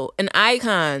hell, an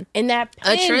icon, and a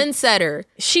trendsetter.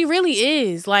 She really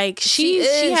is. Like, she's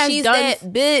that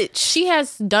bitch. She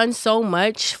has done so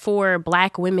much for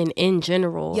Black women in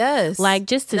general. Yes, like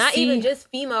just not even just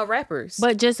female rappers,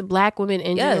 but just Black women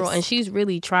in general. And she's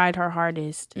really tried her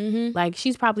hardest. Mm-hmm. Like,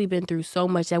 she's probably been through so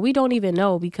much that we don't even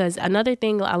know. Because another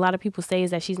thing a lot of people say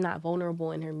is that she's not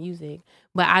vulnerable in her music.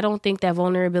 But I don't think that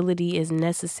vulnerability is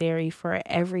necessary for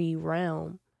every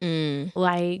realm.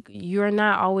 Like, you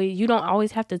don't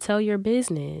always have to tell your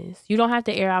business. You don't have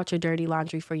to air out your dirty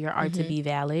laundry for your art to be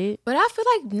valid. But I feel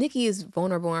like Nicki is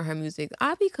vulnerable in her music.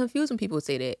 I'd be confused when people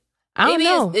say that. I don't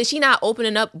know. Is she not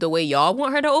opening up the way y'all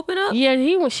want her to open up? Yeah,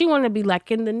 she want to be like,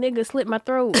 can the nigga slit my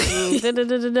throat?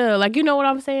 Like, you know what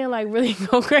I'm saying? Like, really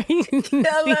go crazy.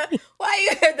 Why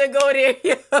you have to go there?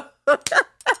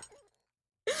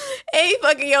 Hey,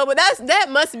 fucking yo, but that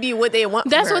must be what they want.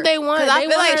 That's what they want. Because I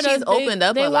feel like she's opened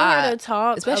up a lot. Want her to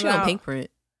talk, especially on Pink Print.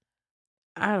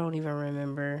 I don't even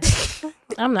remember.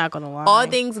 I'm not gonna lie. All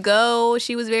Things Go.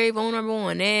 She was very vulnerable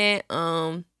on that.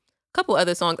 A couple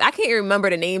other songs. I can't remember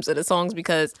the names of the songs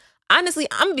because honestly,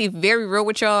 I'm gonna be very real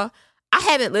with y'all. I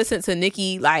haven't listened to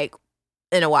Nicki like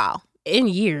in a while. In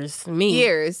years.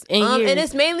 Years. And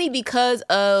it's mainly because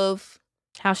of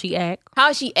how she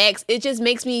acts. It just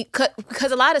makes me,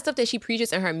 because a lot of stuff that she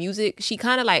preaches in her music, she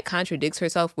kind of like contradicts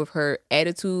herself with her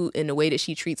attitude and the way that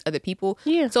she treats other people.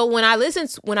 Yeah. So when I listen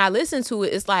to it,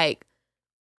 it's like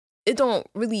it don't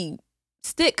really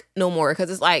stick no more because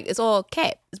it's like it's all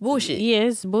cap. It's bullshit. Yeah,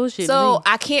 it's bullshit. So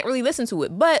I can't really listen to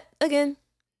it. But again,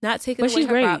 not taking away she's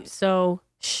her great. props. So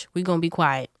we gonna be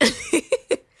quiet.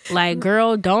 Like,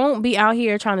 girl, don't be out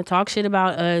here trying to talk shit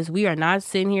about us. We are not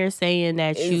sitting here saying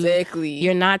that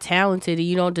you're not talented and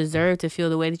you don't deserve to feel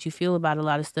the way that you feel about a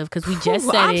lot of stuff. Because we just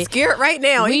said I'm it. Scared right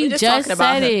now. We just said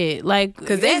about it. Like,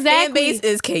 because that fan base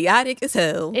is chaotic as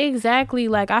hell. Exactly.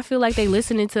 Like, I feel like they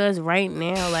listening to us right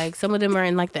now. Like, some of them are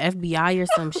in like the FBI or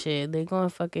some shit. They gonna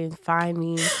fucking find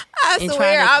me. I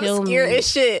swear, I'm scared as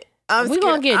shit. We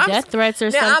gonna get death threats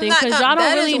or something because y'all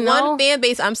don't really know. That is one fan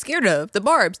base I'm scared of. The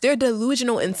Barbs. They're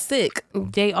delusional and sick.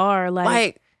 They are.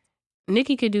 Like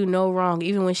Nicki could do no wrong,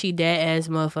 even when she dead ass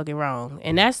motherfucking wrong,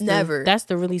 and that's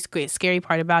the really scary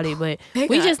part about it. But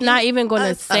we just not even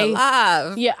gonna say.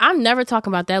 Alive. Yeah, I'm never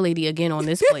talking about that lady again on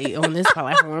this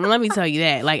platform. Let me tell you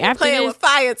that. Like, after playing with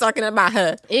fire, talking about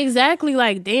her. Exactly.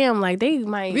 Like, damn. Like, they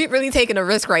might. We're really taking a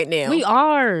risk right now. We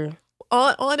are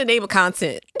on the name of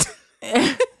content.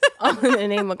 On the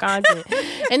name of content.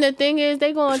 And the thing is,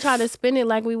 they gonna try to spin it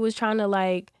like we was trying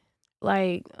to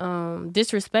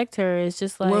disrespect her. It's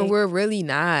just like, when we're really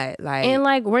not. Like, and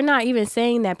like, we're not even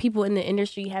saying that people in the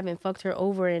industry haven't fucked her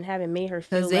over and haven't made her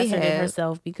feel lesser than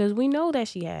herself, because we know that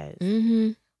she has.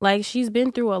 Mm-hmm. Like, she's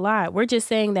been through a lot. We're just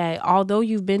saying that although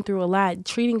you've been through a lot,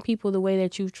 treating people the way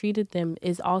that you've treated them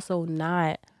is also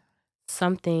not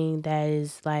something that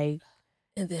is like.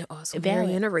 And then also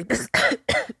very underrated.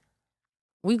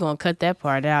 We gonna cut that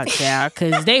part out, child,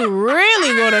 because they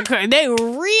really gonna cut.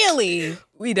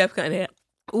 We definitely cut it.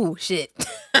 Ooh, shit.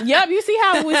 Yep, you see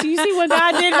what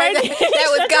God did right there?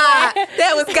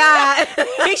 That was God.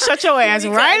 He shut your ass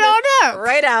right on up.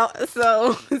 Right out.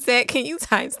 So, Zach, can you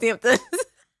timestamp this?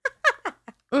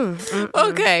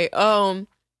 Okay.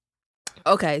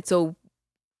 Okay, so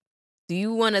do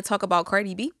you want to talk about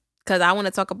Cardi B? Because I want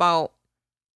to talk about,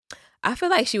 I feel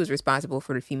like she was responsible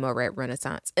for the female rap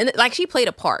renaissance. And like, she played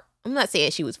a part. I'm not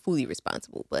saying she was fully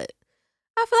responsible, but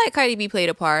I feel like Cardi B played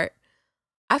a part.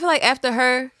 I feel like after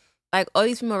her, like, all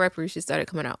these female rappers just started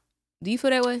coming out. Do you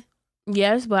feel that way?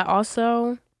 Yes, but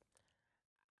also,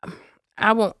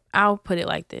 I'll put it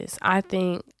like this. I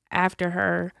think after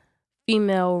her,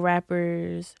 female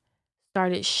rappers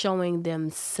started showing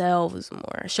themselves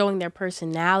more, showing their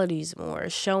personalities more,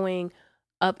 showing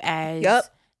up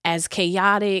as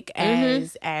chaotic,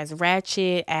 as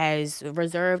ratchet, as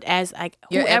reserved, as like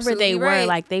whoever they were. Right.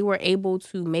 Like, they were able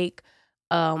to make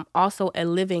also a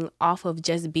living off of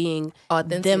just being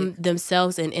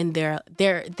themselves and in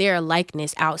their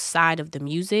likeness outside of the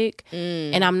music.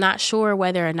 And I'm not sure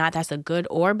whether or not that's a good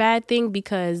or bad thing,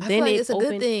 because then it's a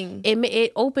good thing.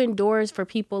 It opened doors for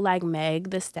people like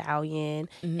Meg the Stallion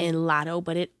and Lotto,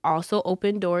 but it also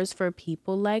opened doors for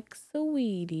people like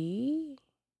Saweetie.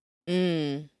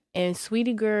 And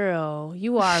Sweetie girl,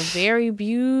 you are very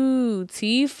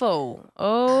beautiful.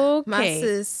 Okay. My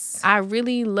sis. I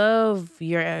really love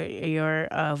your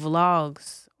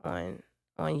vlogs on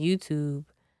YouTube,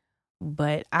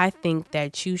 but I think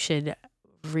that you should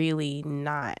really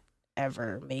not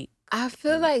ever make. I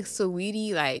feel like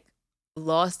Saweetie like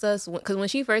lost us because when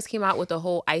she first came out with the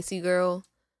whole Icy Girl,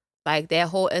 like that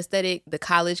whole aesthetic, the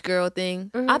college girl thing,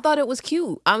 I thought it was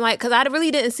cute. I'm like, because I really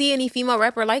didn't see any female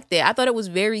rapper like that. I thought it was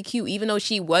very cute. Even though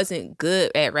she wasn't good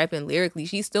at rapping lyrically,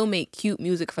 she still made cute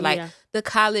music for like the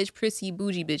college prissy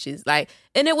bougie bitches. Like,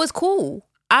 and it was cool.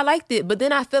 I liked it. But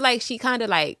then I feel like she kind of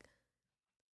like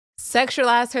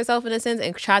sexualized herself in a sense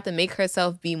and tried to make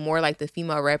herself be more like the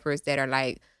female rappers that are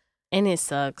like. And it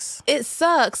sucks. It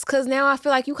sucks because now I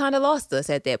feel like you kind of lost us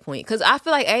at that point. Because I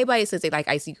feel like everybody says they like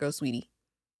Icy Girl Sweetie.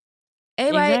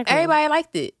 Everybody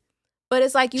liked it. But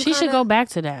it's like she should go back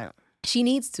to that. She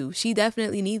needs to. She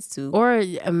definitely needs to. Or,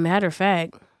 a matter of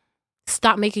fact,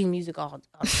 stop making music all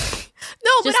the time.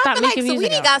 No, but I feel like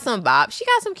Saweetie got some bop. She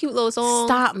got some cute little songs.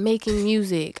 Stop making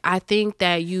music. I think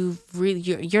that you've really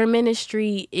your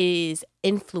ministry is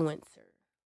influencer.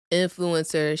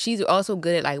 She's also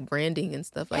good at like branding and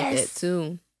stuff like that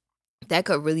too. That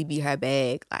could really be her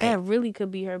bag. Like, that really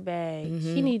could be her bag.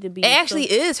 She need to be. It actually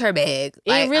is her bag.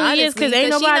 It really is, because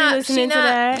ain't nobody listening to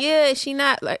that. Yeah, she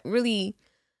not like really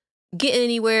getting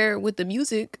anywhere with the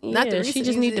music. Yeah, not the she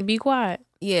just need to be quiet.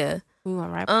 Yeah. We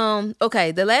want right.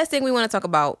 Okay. The last thing we want to talk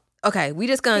about. Okay, we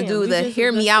just gonna do the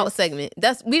Hear Me Out segment.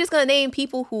 We just gonna name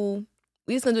people who.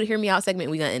 We just gonna do the Hear Me Out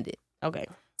segment. We gonna end it. Okay.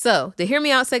 So the Hear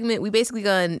Me Out segment, we basically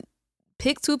gonna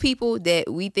pick two people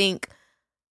that we think.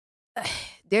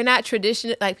 They're not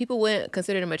traditional, like people wouldn't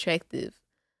consider them attractive,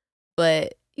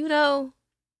 but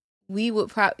we would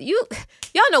probably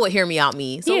y'all know what Hear Me Out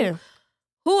means. So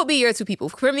who would be your two people?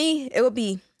 For me, it would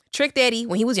be Trick Daddy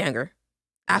when he was younger.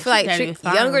 I feel like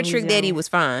younger Trick Daddy was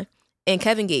fine, and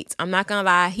Kevin Gates. I'm not gonna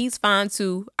lie, he's fine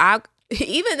too.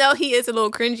 Even though he is a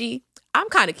little cringy, I'm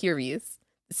kind of curious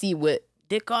to see what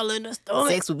dick all in the stomach.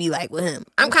 Sex would be like with him.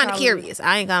 I'm kind of curious.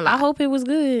 I ain't gonna lie. I hope it was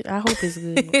good. I hope it's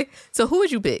good. So who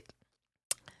would you pick?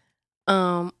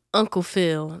 Uncle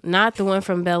Phil, not the one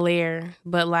from Bel Air,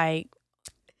 but like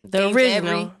the James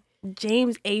original Avery.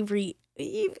 James Avery.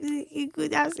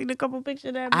 I've seen a couple pictures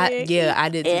of that man. I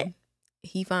did too.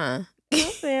 He fine.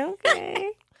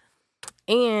 Okay.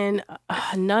 And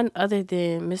none other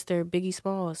than Mr. Biggie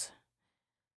Smalls.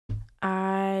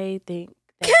 I think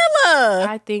Killer.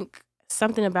 I think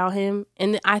something about him,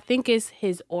 and I think it's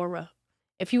his aura.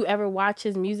 If you ever watch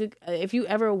his music,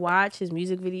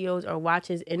 videos or watch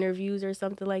his interviews or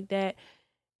something like that,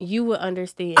 you would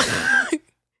understand.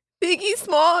 Biggie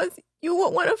Smalls, you would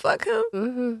want to fuck him?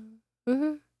 Mm-hmm.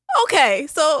 Mm-hmm. Okay,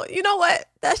 so you know what?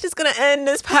 That's just gonna end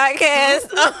this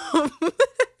podcast.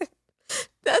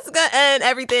 That's gonna end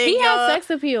everything. He has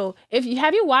sex appeal. Have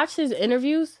you watched his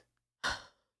interviews?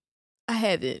 I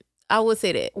haven't. I would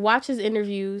say that. Watch his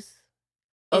interviews.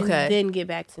 And then get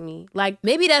back to me. Like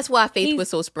maybe that's why Faith was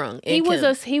so sprung. He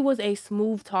was a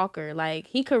smooth talker. Like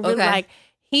he could really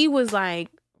he was like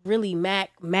really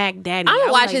Mac Daddy. I'm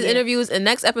gonna watch his interviews, and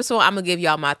next episode I'm gonna give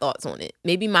y'all my thoughts on it.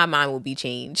 Maybe my mind will be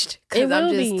changed. It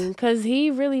will be because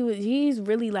he's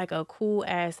really like a cool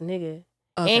ass nigga,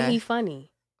 and he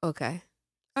funny. Okay.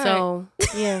 So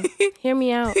yeah, hear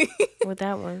me out with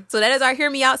that one. So that is our Hear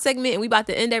Me Out segment, and we about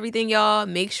to end everything, y'all.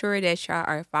 Make sure that y'all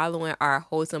are following our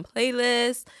Wholesome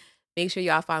playlist. Make sure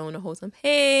y'all following the Wholesome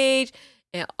page,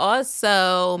 and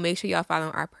also make sure y'all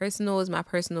following our personals. My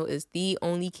personal is The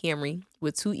Only Camry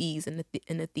with 2 E's in the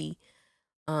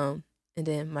and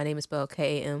then my name is spelled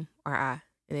Kamri. And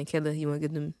then Caila, you want to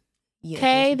give them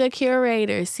K the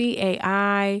Curator,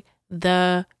 CAI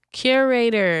the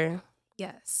Curator.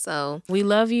 Yes, so we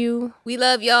love you. We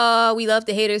love y'all. We love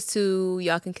the haters too.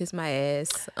 Y'all can kiss my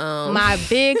ass. My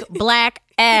big black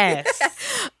ass.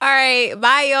 All right,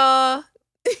 bye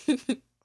y'all.